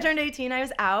soon as I turned 18, I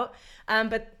was out.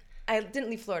 But I didn't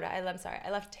leave Florida. I'm sorry.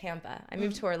 I left Tampa. I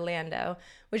moved to Orlando,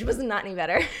 which was not any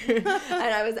better. And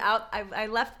I was out. I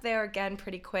left there again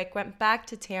pretty quick. Went back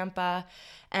to Tampa,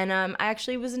 and I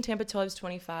actually was in Tampa till I was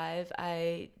 25.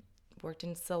 I worked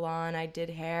in salon. I did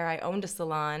hair. I owned a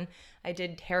salon. I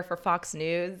did hair for Fox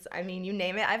News. I mean, you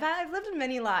name it. I've lived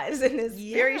many lives in this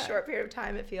very short period of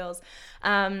time, it feels.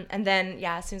 And then,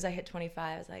 yeah, as soon as I hit 25,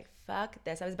 I was like, fuck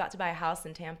this. I was about to buy a house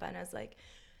in Tampa, and I was like,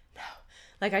 no.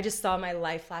 Like, I just saw my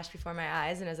life flash before my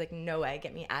eyes, and I was like, no way,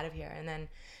 get me out of here. And then,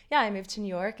 yeah, I moved to New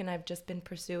York, and I've just been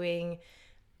pursuing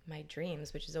my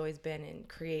dreams, which has always been in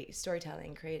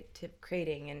storytelling,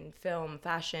 creating, and film,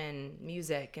 fashion,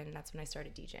 music, and that's when I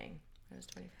started DJing. I was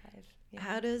 25.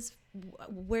 Yeah.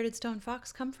 Where did Stone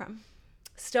Fox come from?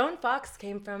 Stone Fox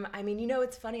came from, I mean,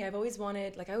 it's funny. I always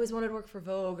wanted to work for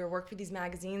Vogue or work for these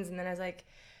magazines. And then I was like,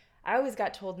 I always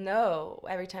got told no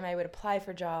every time I would apply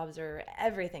for jobs or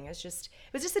everything. It was just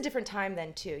a different time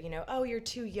then too. Oh, you're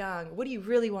too young. What do you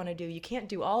really want to do? You can't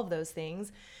do all of those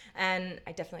things. And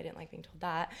I definitely didn't like being told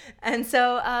that. And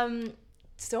so,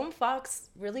 Stone Fox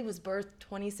really was birthed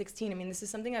 2016. I mean, this is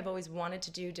something I've always wanted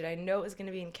to do. Did I know it was going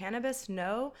to be in cannabis?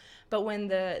 No. But when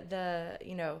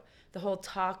the whole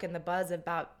talk and the buzz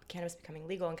about cannabis becoming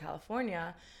legal in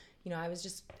California, I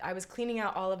was cleaning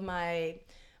out all of my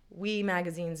Oui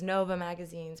magazines, Nova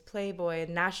magazines, Playboy,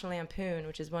 National Lampoon,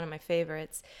 which is one of my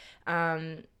favorites,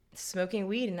 smoking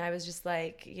weed. And I was just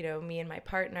like, me and my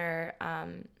partner,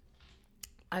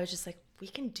 I was just like, we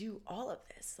can do all of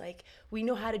this. Like, we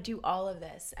know how to do all of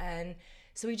this. And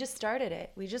so we just started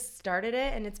it.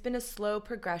 And it's been a slow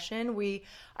progression.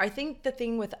 I think the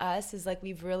thing with us is like,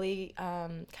 we've really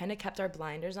kind of kept our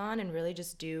blinders on and really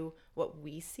just do what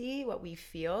we see, what we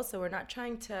feel. So we're not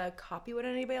trying to copy what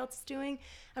anybody else is doing.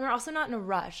 And we're also not in a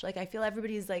rush. Like, I feel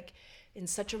everybody's like in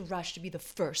such a rush to be the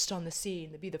first on the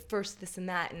scene, to be the first this and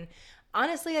that. And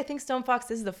honestly, I think Stone Fox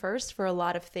is the first for a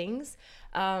lot of things.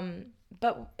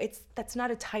 But that's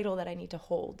not a title that I need to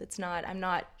hold. I'm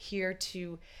not here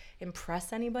to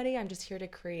impress anybody. I'm just here to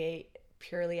create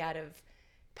purely out of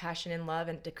passion and love,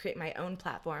 and to create my own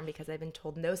platform because I've been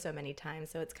told no so many times.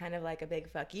 So it's kind of like a big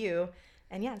fuck you.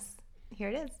 And yes, here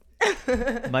it is.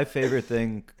 My favorite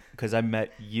thing, because I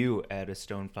met you at a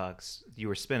Stone Fox, you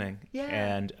were spinning. Yeah.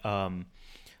 And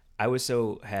I was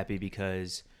so happy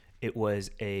because it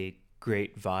was a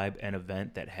great vibe and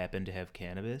event that happened to have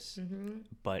cannabis,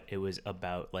 but it was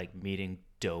about like meeting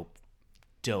dope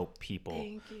people.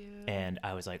 Thank you. And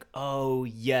I was like, oh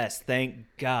yes, thank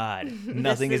God.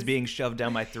 Nothing is being shoved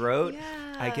down my throat.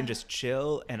 Yeah. I can just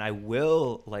chill, and I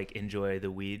will like enjoy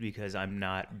the weed because I'm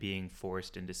not being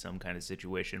forced into some kind of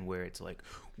situation where it's like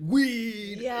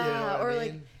weed. Yeah. You know what Or I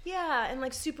like, mean? yeah. And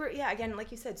like super, yeah. Again,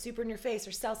 like you said, super in your face,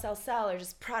 or sell, or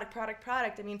just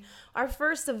product. I mean, our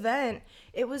first event,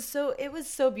 it was so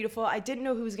beautiful. I didn't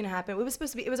know who was going to happen.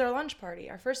 It was our lunch party,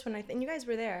 our first one. And you guys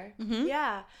were there. Mm-hmm.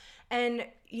 Yeah. And,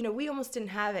 we almost didn't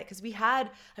have it because we had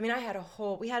a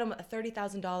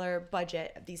 $30,000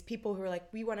 budget of these people who were like,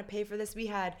 we want to pay for this. We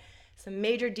had some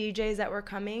major DJs that were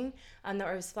coming,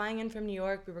 that was flying in from New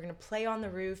York. We were going to play on the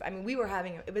roof. I mean, it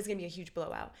was going to be a huge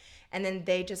blowout. And then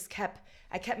they just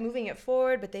I kept moving it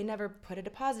forward, but they never put a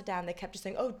deposit down. They kept just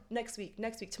saying, oh, next week,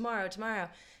 tomorrow.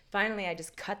 Finally, I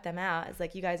just cut them out. It's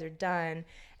like, you guys are done.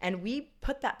 And we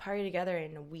put that party together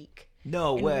in a week.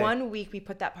 No way. In 1 week, we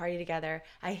put that party together.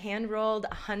 I hand-rolled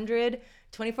 100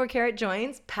 24-karat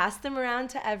joints, passed them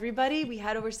around to everybody. We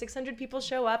had over 600 people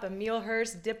show up. Emile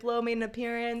Hurst, Diplo made an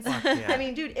appearance. Yeah. I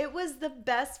mean, dude, it was the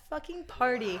best fucking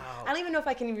party. Wow. I don't even know if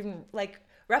I can even, like,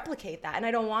 replicate that, and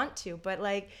I don't want to. But,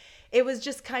 like, it was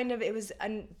just it was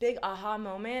a big aha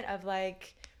moment of,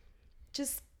 like,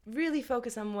 just really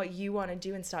focus on what you want to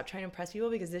do and stop trying to impress people,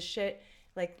 because this shit,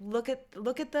 like, look at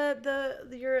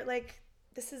your, like,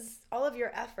 this is all of your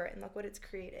effort, and look what it's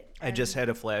created. I just had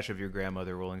a flash of your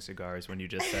grandmother rolling cigars when you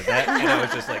just said that, and I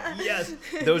was just like, yes,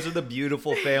 those are the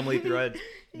beautiful family threads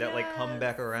that like come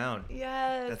back around.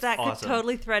 Yes, That's that awesome. could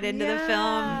totally thread into the film.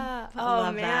 I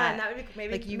love man, that. would be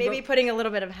Like, maybe putting a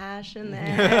little bit of hash in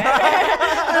there,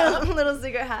 a little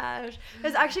secret hash.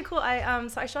 It's actually cool.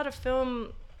 So I shot a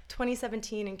film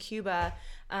 2017 in Cuba,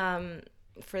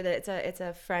 it's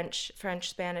a French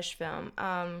Spanish film.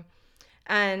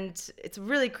 And it's a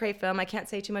really great film. I can't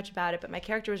say too much about it, but my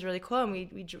character was really cool. And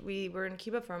we were in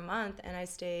Cuba for a month, and I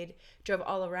drove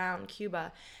all around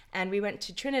Cuba. And we went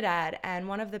to Trinidad, and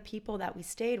one of the people that we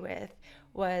stayed with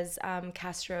was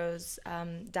Castro's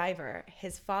diver.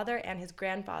 His father and his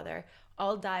grandfather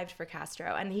all dived for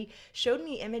Castro. And he showed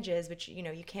me images, which,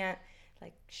 you can't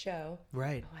like show.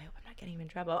 Right. Oh, I hope I'm not getting him in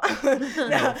trouble.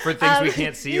 No, for things we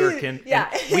can't see or can. Yeah.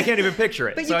 We can't even picture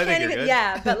it. But so you I think can't you're even. good.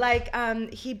 Yeah. But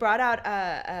like he brought out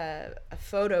a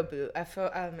photo boot, a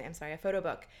photo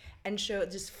book, and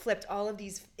just flipped all of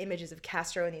these images of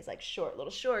Castro in these like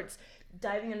little shorts,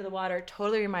 diving into the water.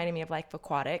 Totally reminded me of Life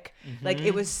Aquatic. Like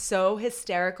it was so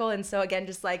hysterical, and so again,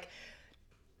 just like,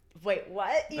 wait,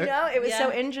 what? You know, it was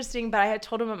so interesting. But I had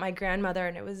told him about my grandmother,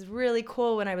 and it was really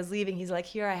cool. When I was leaving, he's like,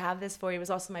 here, I have this for you. It was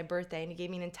also my birthday, and he gave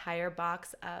me an entire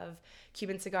box of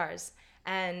Cuban cigars.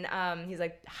 And he's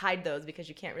like, hide those because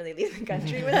you can't really leave the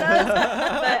country with those.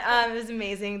 But it was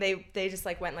amazing. They just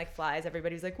like went like flies.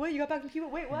 Everybody was like, what, you got back from Cuba?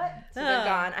 Wait, what? So they're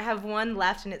gone. I have one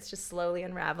left, and it's just slowly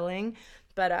unraveling.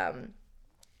 But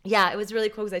yeah, it was really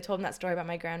cool because I told him that story about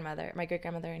my great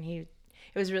grandmother, and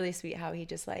it was really sweet how he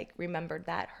just like remembered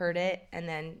that, heard it, and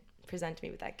then presented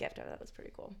me with that gift. I thought that was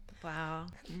pretty cool. Wow.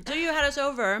 So you had us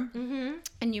over,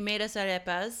 and you made us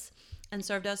arepas and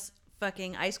served us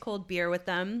fucking ice cold beer with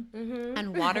them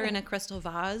and water in a crystal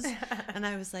vase. And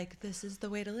I was like, this is the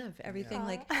way to live. Everything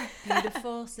like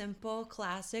beautiful, simple,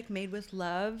 classic, made with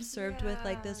love, served with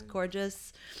like this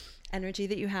gorgeous energy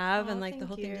that you have, and like the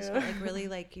whole thing just felt like really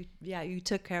like you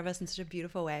took care of us in such a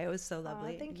beautiful way. It was so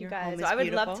lovely. Thank you Your guys. home is So I would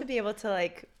beautiful. love to be able to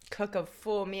like cook a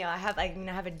full meal. I have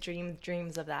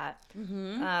dreams of that.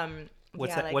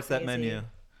 What's like What's that crazy. menu?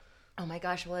 Oh my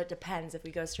gosh, well it depends. If we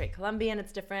go straight Colombian,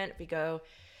 it's different. If we go,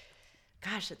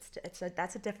 gosh,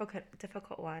 that's a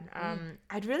difficult one.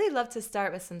 I'd really love to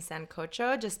start with some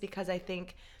sancocho, just because I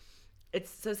think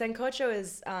sancocho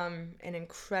is an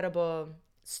incredible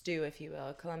stew, if you will,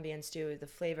 a Colombian stew. The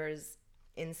flavor is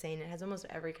insane. It has almost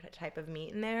every type of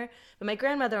meat in there. But my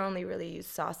grandmother only really used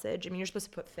sausage. I mean, you're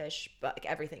supposed to put fish, but like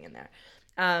everything in there.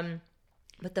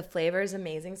 But the flavor is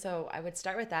amazing. So I would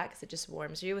start with that because it just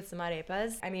warms you with some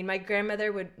arepas. I mean, my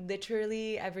grandmother would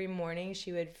literally every morning,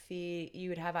 you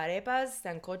would have arepas,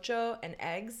 sancocho, and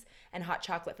eggs and hot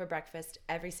chocolate for breakfast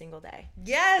every single day.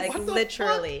 Yes. Like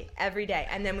literally every day.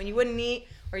 And then when you wouldn't eat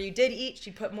or you did eat,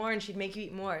 she'd put more and she'd make you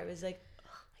eat more. It was like,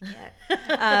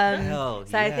 Hell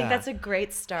so I think yeah. that's a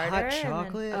great starter. Hot And then-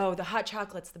 chocolate? the hot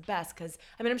chocolate's the best because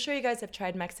I mean I'm sure you guys have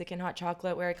tried Mexican hot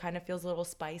chocolate where it kind of feels a little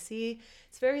spicy.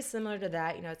 It's very similar to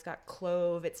that. You know, it's got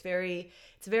clove. It's very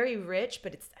rich,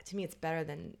 but to me it's better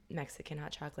than Mexican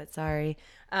hot chocolate. Sorry,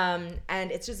 and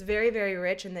it's just very, very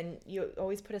rich. And then you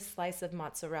always put a slice of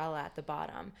mozzarella at the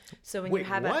bottom. So when Wait, you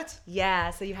have what?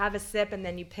 so you have a sip and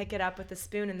then you pick it up with a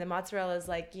spoon and the mozzarella is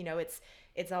like, you know, it's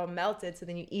all melted, so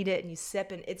then you eat it and you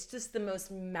sip, and it's just the most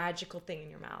magical thing in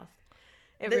your mouth.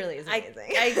 It really is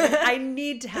amazing. I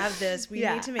need to have this. We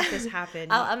Yeah. need to make this happen.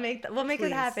 We'll make Please.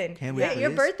 it happen. Can we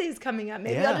Your please? birthday's coming up.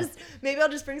 Maybe Yeah. I'll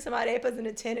just bring some arepas in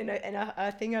a tin and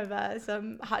a thing of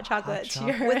some hot chocolate.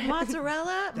 chocolate. To your With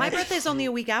mozzarella? My birthday's only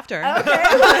a week after. Okay,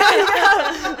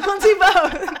 we'll do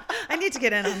both. I need to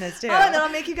get in on this too. Oh, and then I'll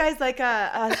make you guys like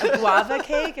a guava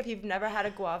cake. If you've never had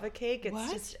a guava cake,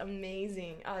 it's just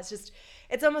amazing. Oh,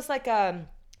 it's almost like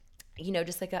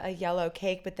just like a yellow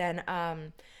cake, but then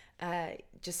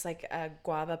just like a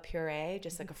guava puree,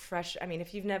 just like a fresh. I mean,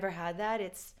 if you've never had that,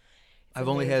 it's I've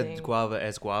only had amazing. guava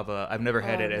as guava. I've never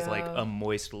had Oh, it as like no. a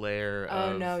moist layer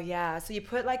Oh of. no, yeah. So you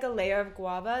put like a layer of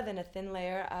guava, then a thin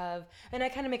layer of, and I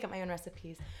kind of make up my own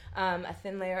recipes. A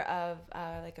thin layer of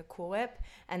like a Cool Whip,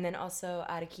 and then also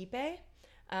arequipe.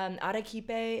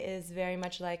 Arequipe is very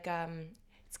much like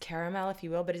it's caramel, if you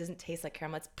will, but it doesn't taste like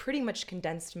caramel. It's pretty much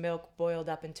condensed milk boiled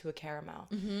up into a caramel.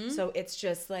 So it's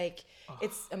just like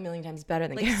it's a million times better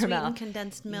than like caramel. sweetened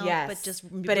condensed milk, Yes, but just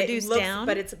but reduced down.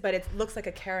 But it looks like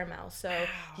a caramel. So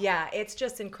yeah, it's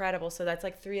just incredible. So that's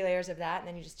like 3 layers of that, and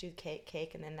then you just do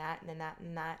cake, and then that, and then that,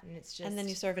 and that, and it's just and then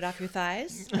you serve it off your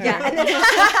thighs. yeah, and then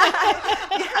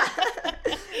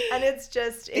and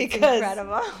it's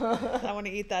incredible. I want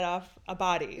to eat that off a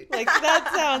body. Like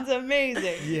that sounds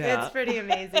amazing. Yeah. It's pretty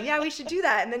amazing. Yeah, we should do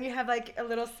that. And then you have like a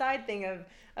little side thing of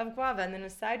guava and then a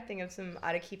side thing of some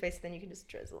arequipe, so then you can just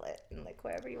drizzle it and like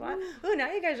wherever you want. Ooh,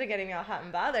 now you guys are getting me all hot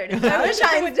and bothered. It's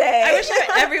Valentine's Day. I wish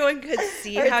everyone could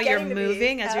see Or it's how you're getting to be.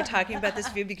 moving as you're talking about this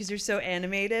food because you're so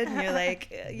animated and you're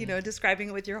like, describing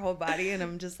it with your whole body. And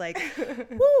I'm just like,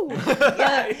 woo.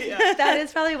 Yeah. That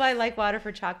is probably why Like Water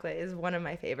for Chocolate is one of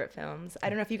my favorite films. I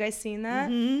don't know if you guys seen that.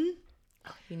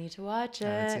 Oh, you need to watch it. I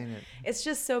haven't seen it. It's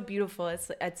just so beautiful.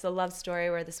 It's a love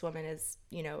story where this woman is,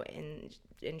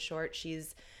 in short,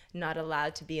 she's not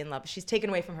allowed to be in love. She's taken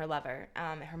away from her lover.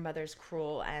 Her mother's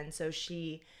cruel, and so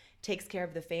she takes care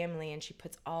of the family and she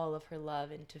puts all of her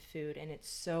love into food, and it's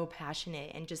so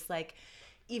passionate and just like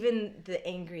even the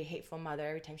angry, hateful mother,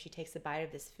 every time she takes a bite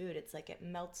of this food, it's like it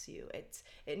melts you.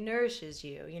 It nourishes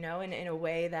you, in a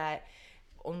way that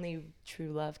only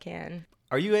true love can.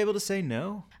 Are you able to say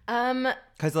no? Um,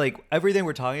 Because like everything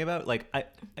we're talking about, like I've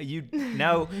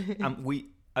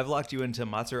locked you into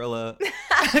mozzarella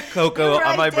cocoa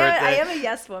on my birthday. I am a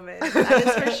yes woman. That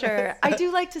is for sure. I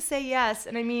do like to say yes.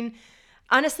 And I mean,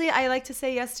 honestly, I like to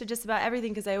say yes to just about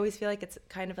everything because I always feel like it's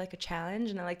kind of like a challenge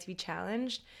and I like to be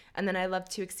challenged. And then I love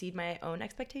to exceed my own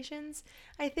expectations,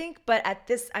 I think. But at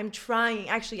this, I'm trying.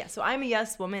 Actually, yeah. So I'm a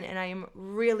yes woman and I am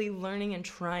really learning and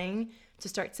trying to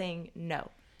start saying no.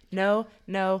 No,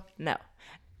 no, no.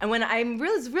 And when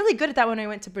was really good at that when I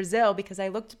went to Brazil because I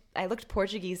looked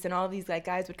Portuguese and all of these like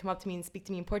guys would come up to me and speak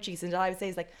to me in Portuguese and all I would say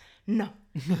is like, no,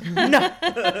 no, no, no.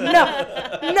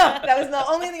 That was the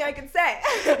only thing I could say.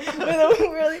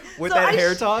 With that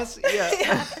hair toss? Yeah.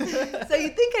 Yeah. So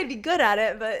you'd think I'd be good at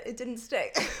it, but it didn't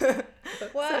stick.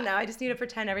 So now I just need to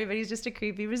pretend everybody's just a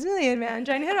creepy Brazilian man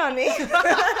trying to hit on me.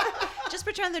 Just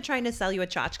pretend they're trying to sell you a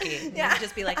tchotchke. Yeah.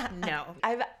 Just be like, no.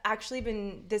 I've actually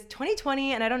been this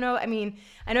 2020, and I don't know. I mean,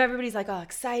 I know everybody's like, oh,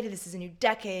 excited. This is a new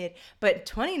decade. But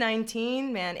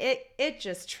 2019, man, it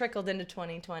just trickled into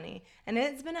 2020. And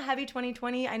it's been a heavy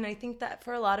 2020. And I think that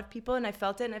for a lot of people, and I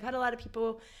felt it, and I've had a lot of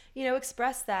people,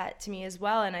 express that to me as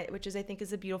well. And which I think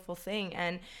is a beautiful thing.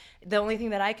 And the only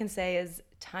thing that I can say is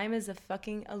time is a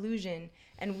fucking illusion.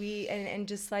 And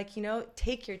just like,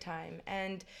 take your time.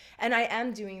 And I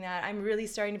am doing that. I'm really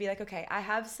starting to be like, okay, I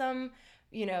have some,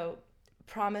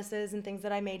 promises and things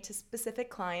that I made to specific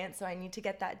clients. So I need to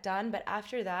get that done. But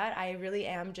after that, I really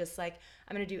am just like,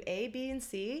 I'm going to do A, B, and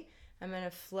C. I'm going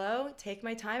to flow, take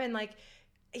my time. And like,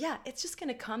 yeah, it's just going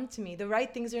to come to me. The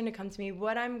right things are going to come to me.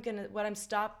 What I've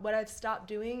stopped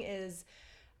doing is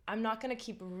I'm not going to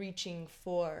keep reaching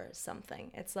for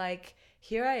something. It's like,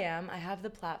 here I am. I have the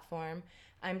platform.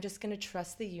 I'm just going to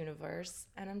trust the universe.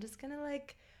 And I'm just going to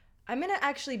I'm going to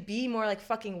actually be more like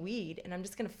fucking weed. And I'm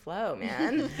just going to flow,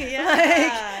 man.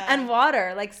 Yeah. And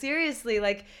water. Like, seriously.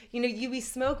 Like, we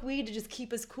smoke weed to just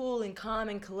keep us cool and calm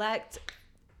and collect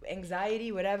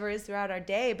anxiety, whatever is throughout our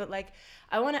day. But,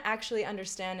 I want to actually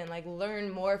understand and,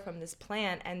 learn more from this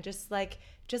plant and just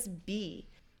be.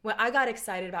 Well, I got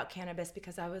excited about cannabis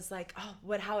because I was like, oh,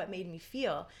 how it made me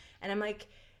feel. And I'm like,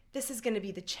 this is going to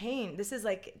be the chain. This is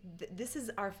this is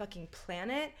our fucking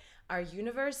planet, our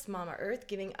universe, Mama Earth,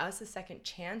 giving us a second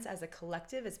chance as a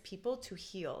collective, as people, to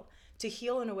heal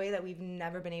in a way that we've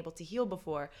never been able to heal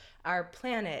before. Our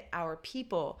planet, our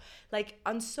people,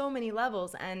 on so many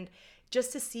levels. And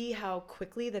just to see how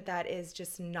quickly that is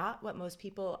just not what most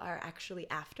people are actually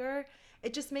after,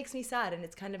 it just makes me sad, and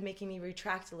it's kind of making me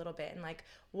retract a little bit and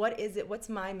what is it? What's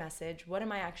my message? What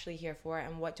am I actually here for?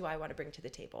 And what do I want to bring to the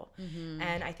table? Mm-hmm.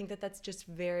 And I think that's just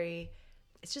very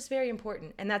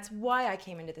important. And that's why I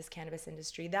came into this cannabis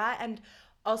industry. That, and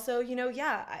also,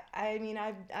 I mean,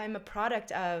 I'm a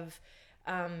product of,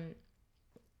 I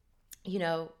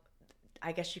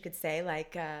guess you could say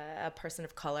a person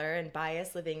of color and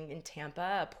bias living in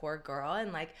Tampa, a poor girl.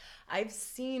 And I've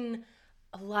seen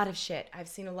a lot of shit. I've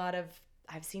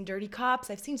seen dirty cops.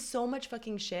 I've seen so much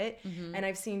fucking shit. Mm-hmm. And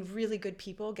I've seen really good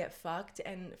people get fucked.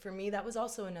 And for me, that was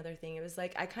also another thing. It was I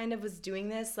kind of was doing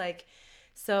this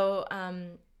so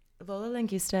Lola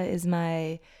Langusta is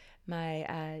my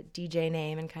DJ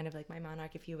name and kind of my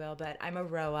monarch, if you will. But I'm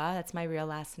Aroa. That's my real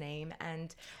last name.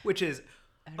 And which is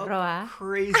Roa. A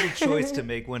crazy choice to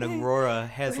make when Aurora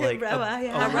has Roa. Yo,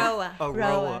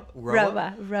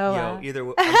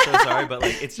 I'm so sorry, but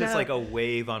it's just a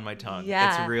wave on my tongue.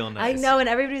 Yeah, it's real nice. I know, and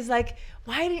everybody's like,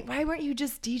 why weren't you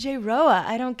just DJ Roa?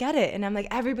 I don't get it. And I'm like,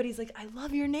 everybody's like, I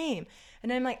love your name.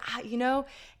 And I'm like,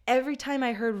 every time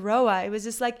I heard Roa, it was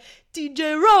just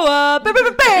DJ Roa,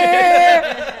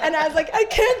 and I was like, I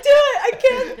can't do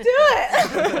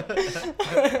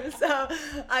it. So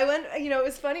I went, it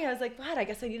was funny. I was like, God, I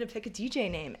guess I need to pick a DJ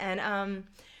name. And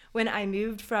when I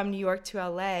moved from New York to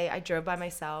LA, I drove by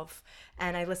myself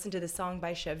and I listened to the song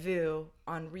by Shavu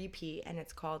on repeat, and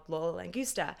it's called Lola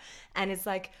Langusta. And it's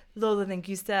Lola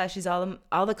Langusta, she's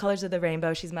all the colors of the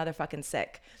rainbow, she's motherfucking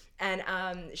sick. And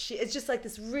it's just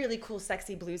this really cool,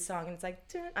 sexy blues song. And it's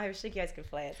I wish you guys could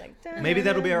play it. It's maybe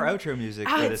that'll be our outro music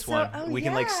for this one. We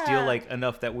can steal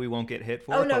enough that we won't get hit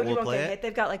for it, but we'll play it.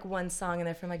 They've got one song in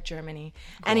there from Germany.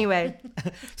 Cool. Anyway.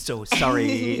 So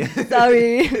sorry.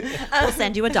 Sorry. We'll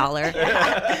send you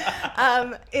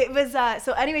 $1. It was,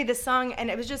 so anyway, this song, and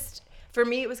it was just, for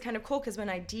me, it was kind of cool because when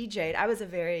I DJ'd, I was a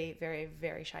very, very,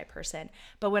 very shy person.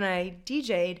 But when I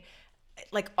DJ'd,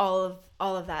 all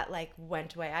of that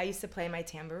went away. I used to play my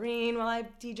tambourine while I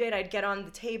DJ'd. I'd get on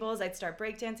the tables. I'd start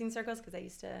breakdancing circles because I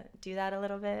used to do that a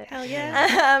little bit. Hell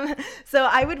yeah. So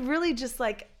I would really just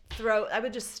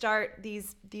start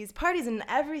these parties and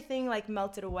everything like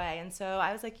melted away. And so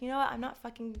I was like, you know what? I'm not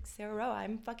fucking Sarah Roa.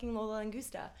 I'm fucking Lola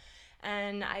Langusta.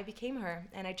 And I became her,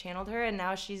 and I channeled her, and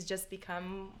now she's just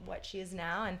become what she is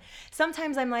now. And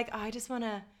sometimes I'm like, oh, I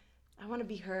want to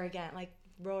be her again, like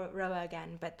Roa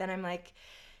again. But then I'm like,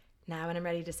 now when I'm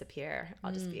ready to disappear,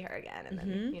 I'll just be her again. And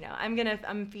then, you know,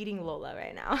 I'm feeding Lola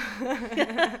right now.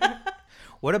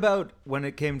 What about when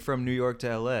it came from New York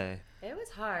to LA? It was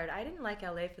hard. I didn't like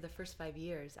LA for the first 5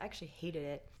 years. I actually hated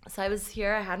it. So I was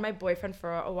here. I had my boyfriend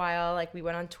for a while. Like, we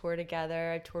went on tour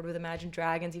together. I toured with Imagine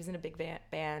Dragons. He was in a big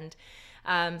band.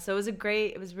 So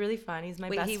it was really fun. He's my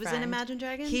best friend. Wait, he was in Imagine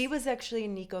Dragons? He was actually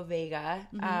Nico Vega.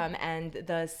 And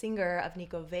the singer of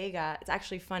Nico Vega, it's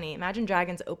actually funny. Imagine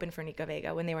Dragons opened for Nico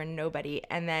Vega when they were nobody.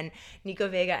 And then Nico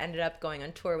Vega ended up going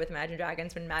on tour with Imagine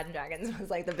Dragons when Imagine Dragons was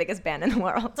like the biggest band in the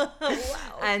world.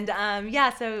 Wow. And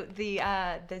so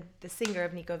the singer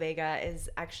of Nico Vega is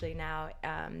actually now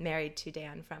married to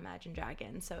Dan from Imagine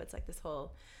Dragons. So it's like this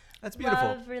whole That's beautiful.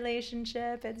 love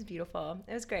relationship. It's beautiful.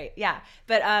 It was great. Yeah.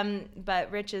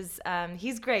 But Rich is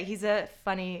he's great. He's a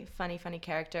funny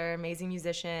character, amazing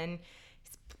musician.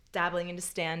 He's dabbling into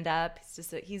stand up.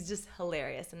 He's just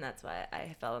hilarious, and that's why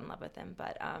I fell in love with him.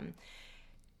 But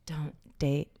don't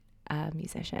date a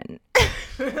musician.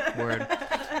 Word.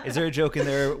 Is there a joke in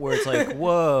there where it's like,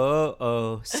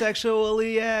 whoa,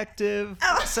 sexually active,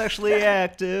 sexually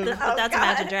active? But that's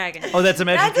Imagine Dragons. Oh, that's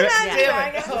Imagine Imagine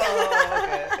Dragons. Dragons. Oh,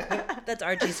 okay. That's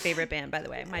Archie's favorite band, by the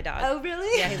way. My dog. Oh,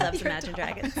 really? Yeah, he loves Imagine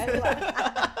Dragons. I love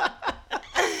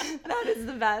that is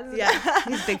the best. Yeah,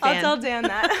 he's a big fan. I'll tell Dan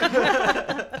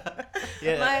that.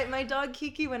 Yeah. My dog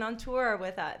Kiki went on tour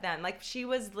with them. Like, she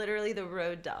was literally the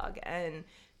road dog, and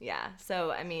yeah.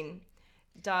 So I mean,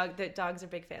 the dogs are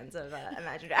big fans of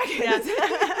Imagine Dragons. Yeah.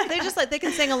 They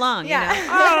can sing along. Yeah. You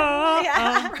know?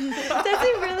 Yeah. Does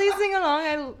he really sing along?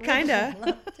 I would Kinda.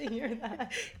 love to hear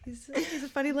that. He's a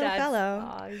funny little fellow.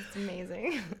 Oh, he's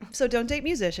amazing. So don't date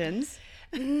musicians.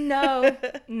 No.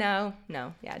 Yeah,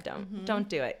 don't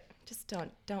do it. Just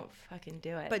don't fucking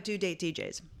do it. But do date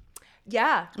DJs.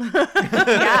 Yeah.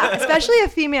 Yeah. Especially a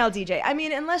female DJ. I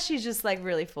mean, unless she's just like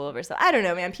really full of herself. I don't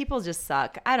know, man. People just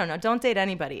suck. I don't know. Don't date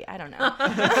anybody. I don't know.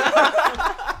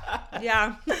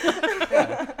 Yeah.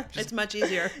 It's much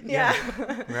easier. Yeah.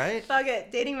 Right? Fuck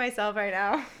it. Dating myself right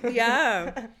now.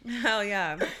 Yeah. Hell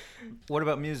yeah. What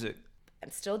about music? I'm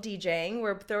still DJing.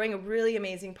 We're throwing a really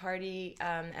amazing party,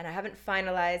 and I haven't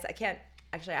finalized.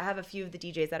 I have a few of the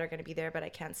DJs that are going to be there, but I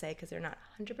can't say because they're not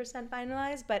 100%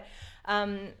 finalized. But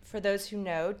for those who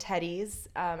know, Teddy's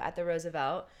at the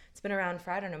Roosevelt, it's been around for,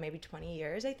 I don't know, maybe 20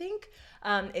 years, I think,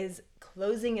 is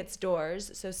closing its doors.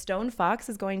 So Stone Fox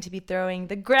is going to be throwing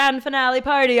the grand finale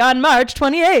party on March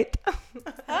 28th.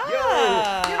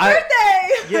 Ah.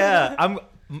 Birthday!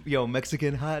 Yeah,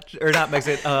 Mexican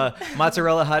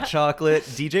mozzarella hot chocolate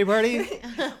DJ party?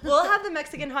 We'll have the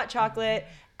Mexican hot chocolate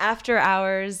after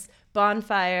hours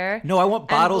bonfire. No, I want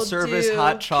bottle we'll service do-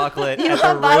 hot chocolate at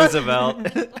the Roosevelt.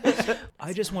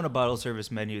 I just want a bottle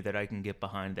service menu that I can get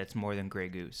behind that's more than Grey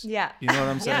Goose. Yeah. You know what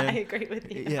I'm saying? Yeah, I agree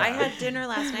with you. Yeah. I had dinner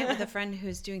last night with a friend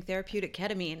who's doing therapeutic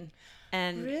ketamine.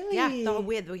 And Really? yeah,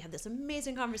 we had this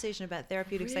amazing conversation about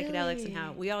therapeutic psychedelics and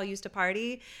how we all used to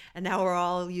party, and now we're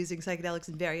all using psychedelics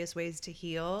in various ways to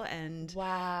heal and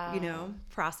Wow.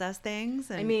 process things.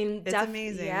 And I mean, it's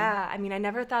amazing. Yeah, I mean, I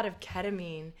never thought of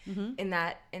ketamine in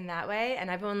that way, and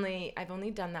I've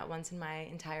only done that once in my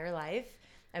entire life.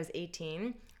 I was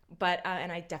 18. But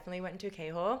and I definitely went into a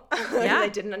K-hole. Yeah. I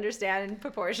didn't understand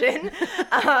proportion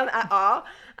at all,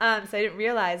 so I didn't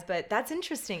realize. But that's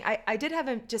interesting. I did have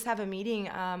a meeting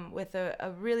with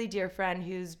a really dear friend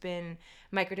who's been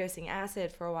microdosing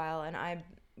acid for a while, and I'm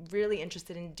really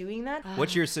interested in doing that.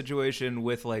 What's your situation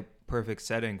with like perfect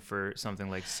setting for something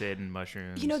like Sid and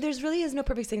mushrooms? There's really is no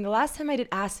perfect thing. The last time I did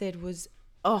acid was,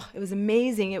 it was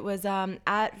amazing. It was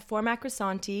at Fort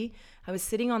Macrosanti. I was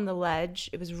sitting on the ledge.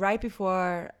 It was right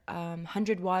before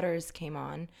 100 Waters came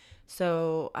on.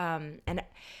 So, and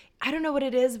I don't know what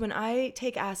it is. When I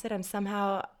take acid, I'm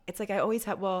somehow, it's like I always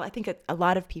have, I think a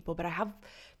lot of people, but I have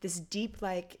this deep,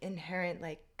 like, inherent,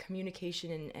 like,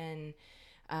 communication and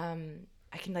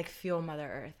I can, like, feel Mother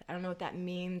Earth. I don't know what that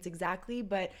means exactly,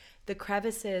 but the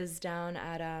crevices down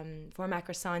at Fort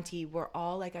Macrosanti were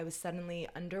all, like, I was suddenly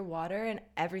underwater and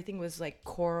everything was, like,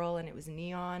 coral and it was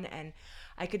neon and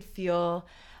I could feel,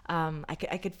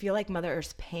 I could feel, like, Mother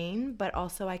Earth's pain, but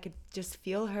also I could just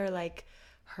feel her, like,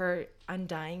 her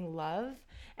undying love.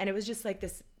 And it was just, like,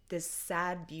 this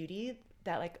sad beauty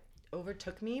that, like,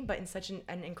 overtook me, but in such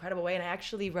an incredible way. And I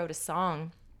actually wrote a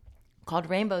song called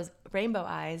Rainbow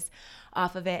Eyes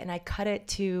off of it, and I cut it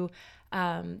to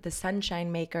the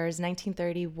Sunshine Makers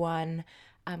 1931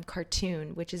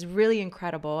 cartoon, which is really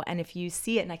incredible. And if you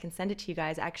see it, and I can send it to you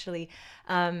guys, actually,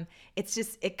 it's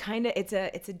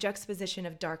a juxtaposition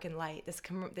of dark and light. This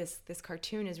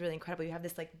cartoon is really incredible. You have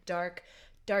this like dark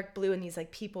blue and these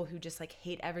like people who just like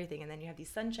hate everything, and then you have these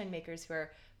sunshine makers who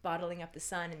are bottling up the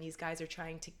sun, and these guys are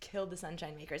trying to kill the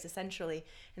sunshine makers essentially,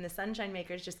 and the sunshine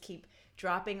makers just keep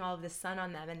dropping all of the sun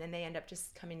on them, and then they end up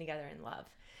just coming together in love.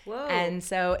 Whoa. And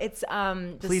so it's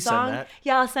the Please song. send that.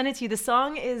 Yeah, I'll send it to you. The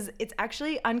song it's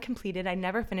actually uncompleted. I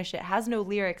never finished it. It has no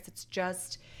lyrics. It's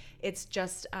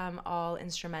just all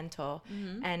instrumental,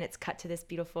 and it's cut to this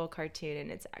beautiful cartoon, and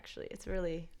it's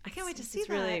really. I can't wait to see it's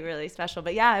that. really, really special.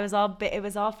 But yeah, it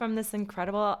was all from this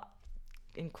incredible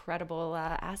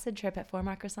acid trip at Fort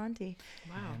Marcrasanti.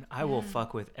 Wow. And I will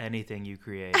fuck with anything you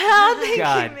create. Thank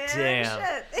God you, man. damn.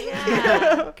 Shit. Thank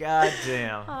Yeah. God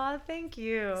damn. Aw, thank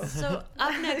you. So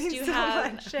up next That you means so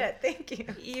have much. Shit. Thank you.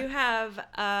 you have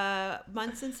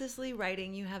Months in Sicily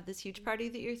writing. You have this huge party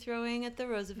that you're throwing at the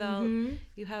Roosevelt.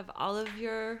 You have all of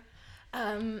your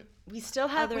We still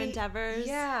have other endeavors.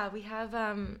 Yeah, we have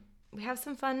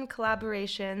some fun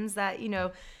collaborations that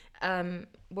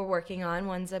we're working on.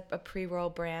 One's a pre-roll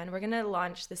brand. We're gonna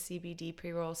launch the CBD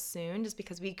pre-roll soon, just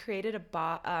because we created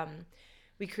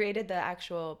we created the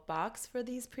actual box for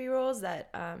these pre-rolls that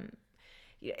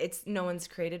it's no one's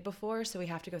created before, so we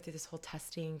have to go through this whole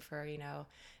testing for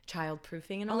child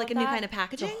proofing and all like of a new that. kind of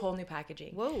packaging? It's a whole new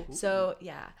packaging. Whoa. So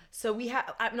yeah, so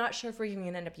I'm not sure if we're even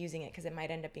gonna end up using it because it might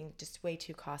end up being just way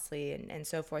too costly and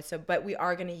so forth. So but we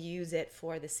are gonna use it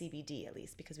for the CBD at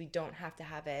least, because we don't have to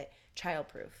have it child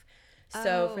proof.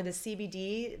 So Oh. for the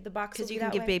CBD, the box will because be you can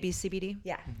that give way. babies CBD.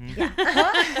 Yeah.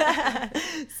 Yeah.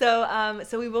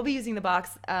 So we will be using the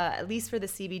box at least for the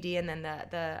CBD, and then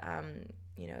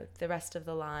the rest of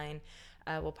the line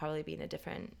will probably be in a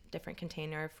different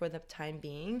container for the time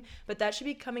being. But that should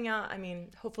be coming out, I mean,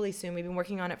 hopefully soon. We've been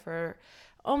working on it for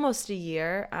almost a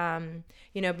year.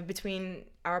 But between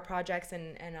our projects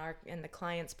and the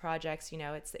clients' projects,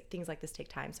 it's things like this take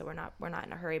time, so we're not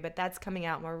in a hurry. But that's coming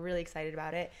out, and we're really excited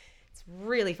about it. It's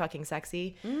really fucking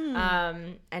sexy,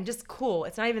 and just cool.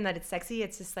 It's not even that it's sexy.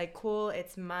 It's just like cool.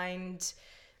 It's mind,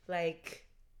 like,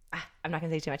 I'm not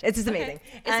gonna say too much. It's just amazing.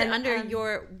 Is it under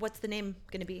your? What's the name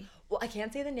gonna be? Well, I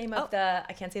can't say the name of the.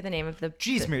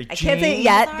 Jeez, Mary I can't say it Jane.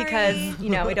 yet Sorry. because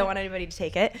we don't want anybody to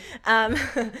take it. I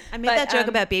made that joke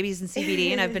about babies and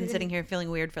CBD, and I've been sitting here feeling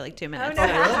weird for like 2 minutes. no.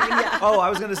 Oh, I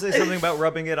was gonna say something about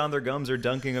rubbing it on their gums or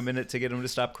dunking them in it to get them to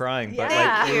stop crying. But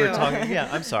Yeah. like we were Thank talking, yeah,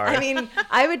 I'm sorry. I mean,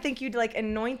 I would think you'd like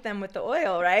anoint them with the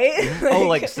oil, right? oh,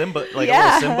 like Simba, like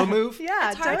Yeah. a little Simba move.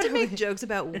 Yeah, It's hard totally. to make jokes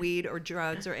about weed or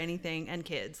drugs or anything and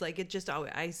kids. Like it just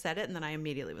always, I said it and then I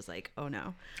immediately was like, oh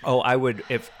no. Oh, I would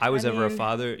if I was ever a mean,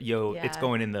 father. It's yeah.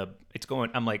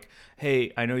 going. I'm like,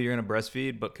 hey, I know you're gonna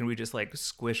breastfeed, but can we just like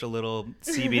squish a little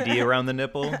CBD around the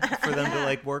nipple for them to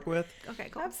like work with? Okay,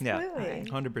 cool. Absolutely.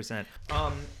 100%.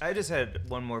 I just had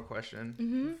one more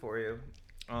question for you.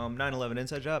 9/11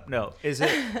 inside job? No, is it?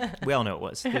 We all know it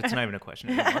was. It's not even a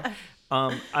question anymore.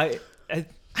 I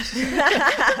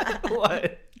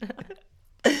what?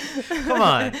 Come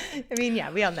on. I mean,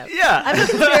 yeah, we all know. Yeah.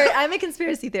 I'm a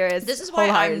conspiracy theorist. This is why I'm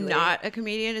wholeheartedly. not a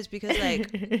comedian, is because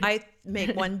like I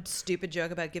make one stupid joke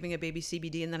about giving a baby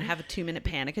CBD and then I have a 2-minute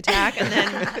panic attack, and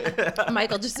then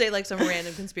Michael just say like some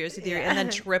random conspiracy theory and then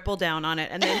triple down on it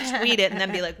and then tweet it and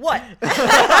then be like, what?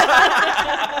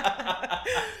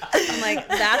 I'm like,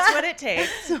 that's what it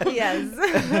takes. Yes.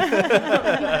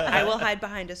 I will hide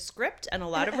behind a script and a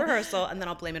lot of rehearsal, and then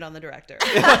I'll blame it on the director.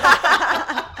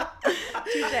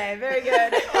 Touché. Very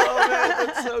good. Oh man,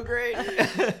 that's so great.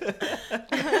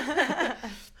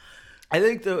 I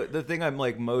think the thing I'm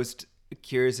like most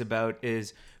curious about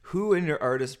is who in your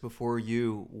artist before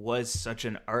you was such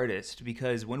an artist,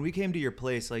 because when we came to your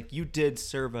place, like you did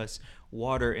serve us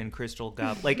water in crystal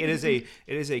goblets. Like it is a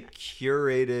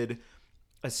curated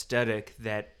aesthetic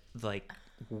that like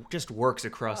just works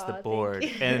across the board.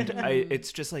 And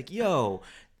it's just like, yo,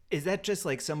 is that just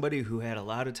like somebody who had a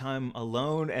lot of time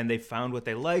alone and they found what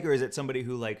they like, or is it somebody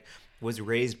who like was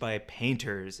raised by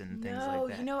painters and things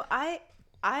like that?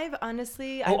 I've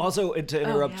honestly. Also to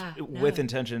interrupt yeah, with no.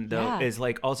 intention though, Yeah. is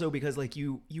like also because like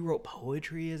you wrote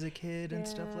poetry as a kid and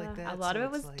stuff like that. A lot so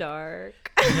of it it's was like-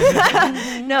 dark.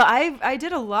 No, I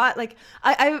did a lot. Like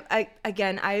I've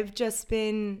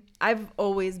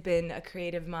always been a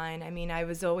creative mind. I mean, I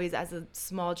was always, as a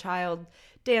small child,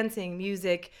 dancing,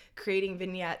 music, creating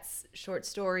vignettes, short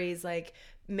stories,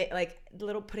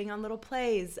 putting on little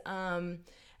plays.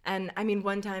 And I mean,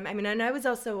 one time, I mean, and I was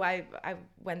also, I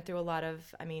went through a lot of,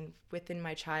 I mean, within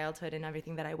my childhood and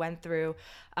everything that I went through,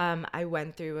 I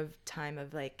went through a time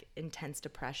of like intense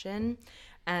depression.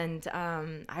 And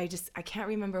I can't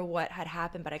remember what had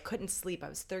happened, but I couldn't sleep. I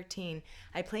was 13.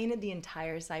 I painted the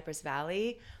entire Cypress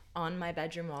Valley on my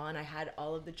bedroom wall, and I had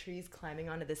all of the trees climbing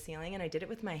onto the ceiling, and I did it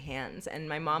with my hands. And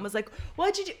my mom was like,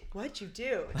 "What'd you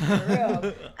do?" For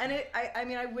real. And I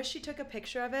mean, I wish she took a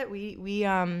picture of it.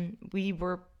 We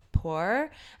were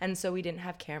poor, and so we didn't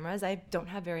have cameras. I don't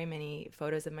have very many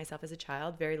photos of myself as a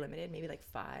child, very limited, maybe like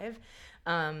 5.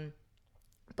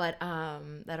 But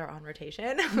that are on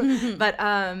rotation. But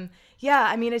yeah,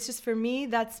 I mean, it's just, for me,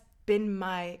 that's been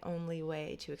my only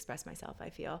way to express myself, I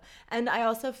feel. And I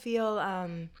also feel,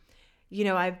 you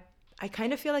know, I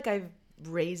kind of feel like I've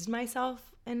raised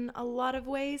myself in a lot of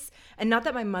ways. And not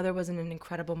that my mother wasn't an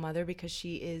incredible mother, because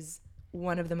she is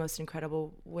one of the most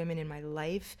incredible women in my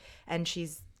life. And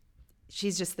she's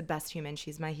just the best human.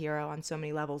 She's my hero on so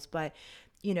many levels. But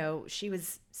you know, she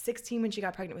was 16 when she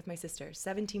got pregnant with my sister,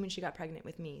 17 when she got pregnant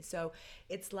with me. So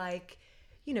it's like,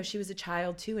 you know, she was a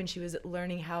child too, and she was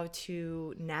learning how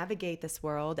to navigate this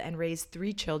world and raise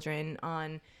 3 children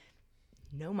on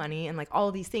no money and like all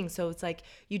of these things. So it's like,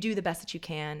 you do the best that you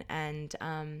can. And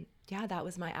yeah, that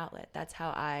was my outlet. That's how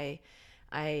I,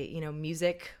 you know,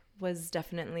 music was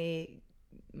definitely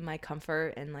my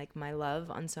comfort and like my love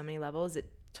on so many levels. It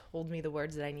told me the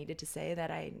words that I needed to say, that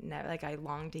I never, like, I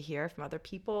longed to hear from other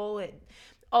people,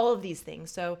 all of these things.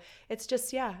 So it's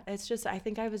just, yeah, it's just, I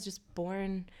think I was just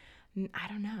born, I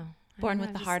don't know. Born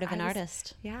with the heart of an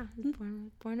artist. Yeah,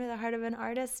 born with the heart of an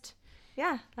artist.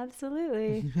 Yeah,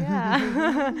 absolutely.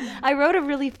 Yeah. I wrote a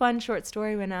really fun short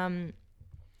story when I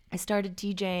started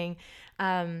DJing,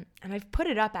 and I've put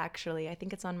it up actually. I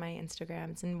think it's on my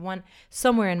Instagram. It's in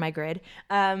somewhere in my grid.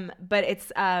 But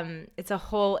it's a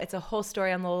whole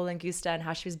story on Lola Langusta and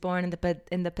how she was born in the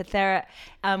Pithera,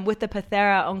 with the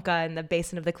Pithera Onca in the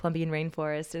basin of the Colombian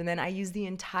rainforest. And then I use the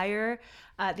entire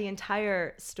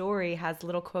story has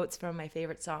little quotes from my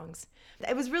favorite songs.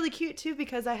 It was really cute too,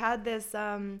 because I had this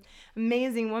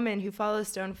amazing woman who follows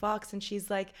Stone Fox, and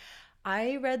she's like,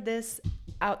 I read this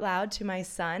out loud to my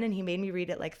son, and he made me read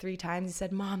it like 3 times. He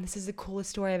said, "Mom, this is the coolest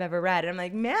story I've ever read." And I'm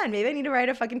like, man, maybe I need to write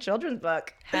a fucking children's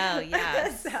book. Hell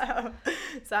yes. So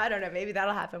I don't know. Maybe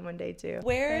that'll happen one day too.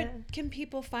 Where can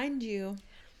people find you?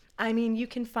 I mean, you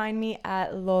can find me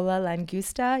at Lola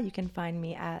Langusta. You can find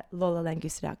me at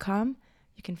lolalangusta.com.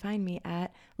 You can find me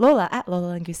at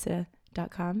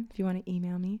lolalangusta.com if you want to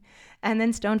email me. And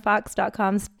then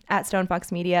stonefox.com at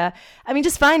Stonefox Media. I mean,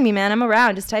 just find me, man. I'm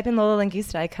around. Just type in Lola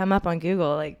Langusta. I come up on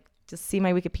Google. Like, just see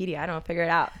my Wikipedia. I don't know, figure it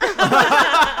out.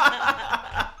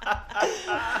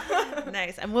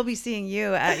 Nice. And we'll be seeing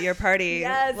you at your party.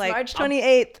 Yes, like, March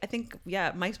 28th. I think,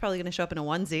 yeah, Mike's probably going to show up in a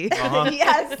onesie. Uh-huh.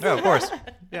 Yes. Yeah, of course.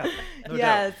 Yeah. No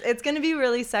Yes, doubt. it's going to be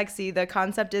really sexy. The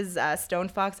concept is Stone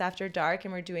Fox After Dark,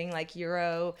 and we're doing like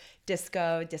Euro,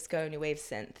 disco, new wave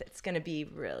synth. It's going to be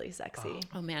really sexy.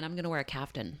 Oh, man, I'm going to wear a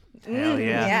caftan. Hell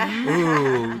yeah. Yeah.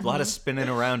 Ooh, a lot of spinning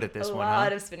around at this A one, lot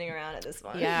huh? of spinning around at this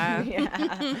one. Yeah.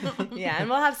 Yeah, and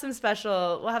we'll have some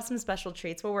special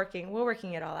treats. We're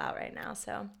working it all out right now,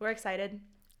 so we're excited.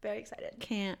 Very excited.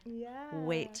 Can't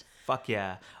wait. Fuck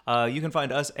yeah. You can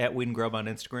find us at Weed and Grub on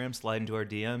Instagram. Slide into our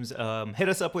DMs. Hit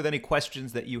us up with any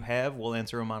questions that you have. We'll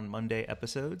answer them on Monday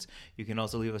episodes. You can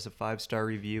also leave us a 5-star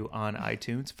review on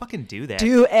iTunes. Fucking do that.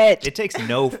 Do it. It takes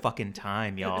no fucking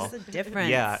time, y'all. What's the difference?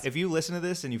 Yeah, if you listen to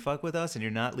this and you fuck with us and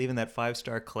you're not leaving that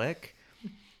 5-star click,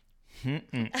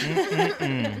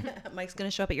 Mike's going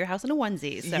to show up at your house in a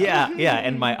onesie. So. yeah,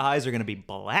 and my eyes are going to be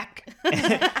black.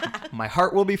 My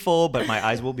heart will be full, but my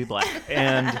eyes will be black.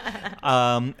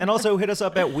 And also hit us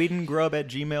up at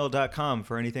weedandgrub@gmail.com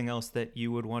for anything else that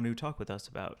you would want to talk with us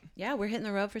about. Yeah, we're hitting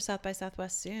the road for South by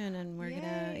Southwest soon, and we're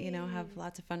going to, have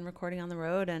lots of fun recording on the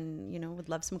road, and, would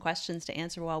love some questions to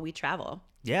answer while we travel.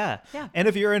 Yeah. And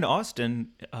if you're in Austin,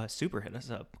 super hit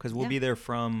us up, because we'll be there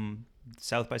from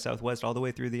South by Southwest all the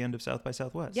way through the end of South by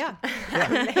Southwest. Yeah.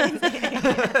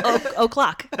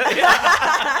 O'clock.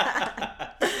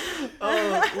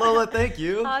 Oh, Lola, thank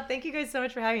you. Thank you guys so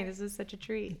much for having me. This was such a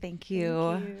treat. Thank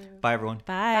you. Bye, everyone.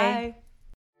 Bye. Bye.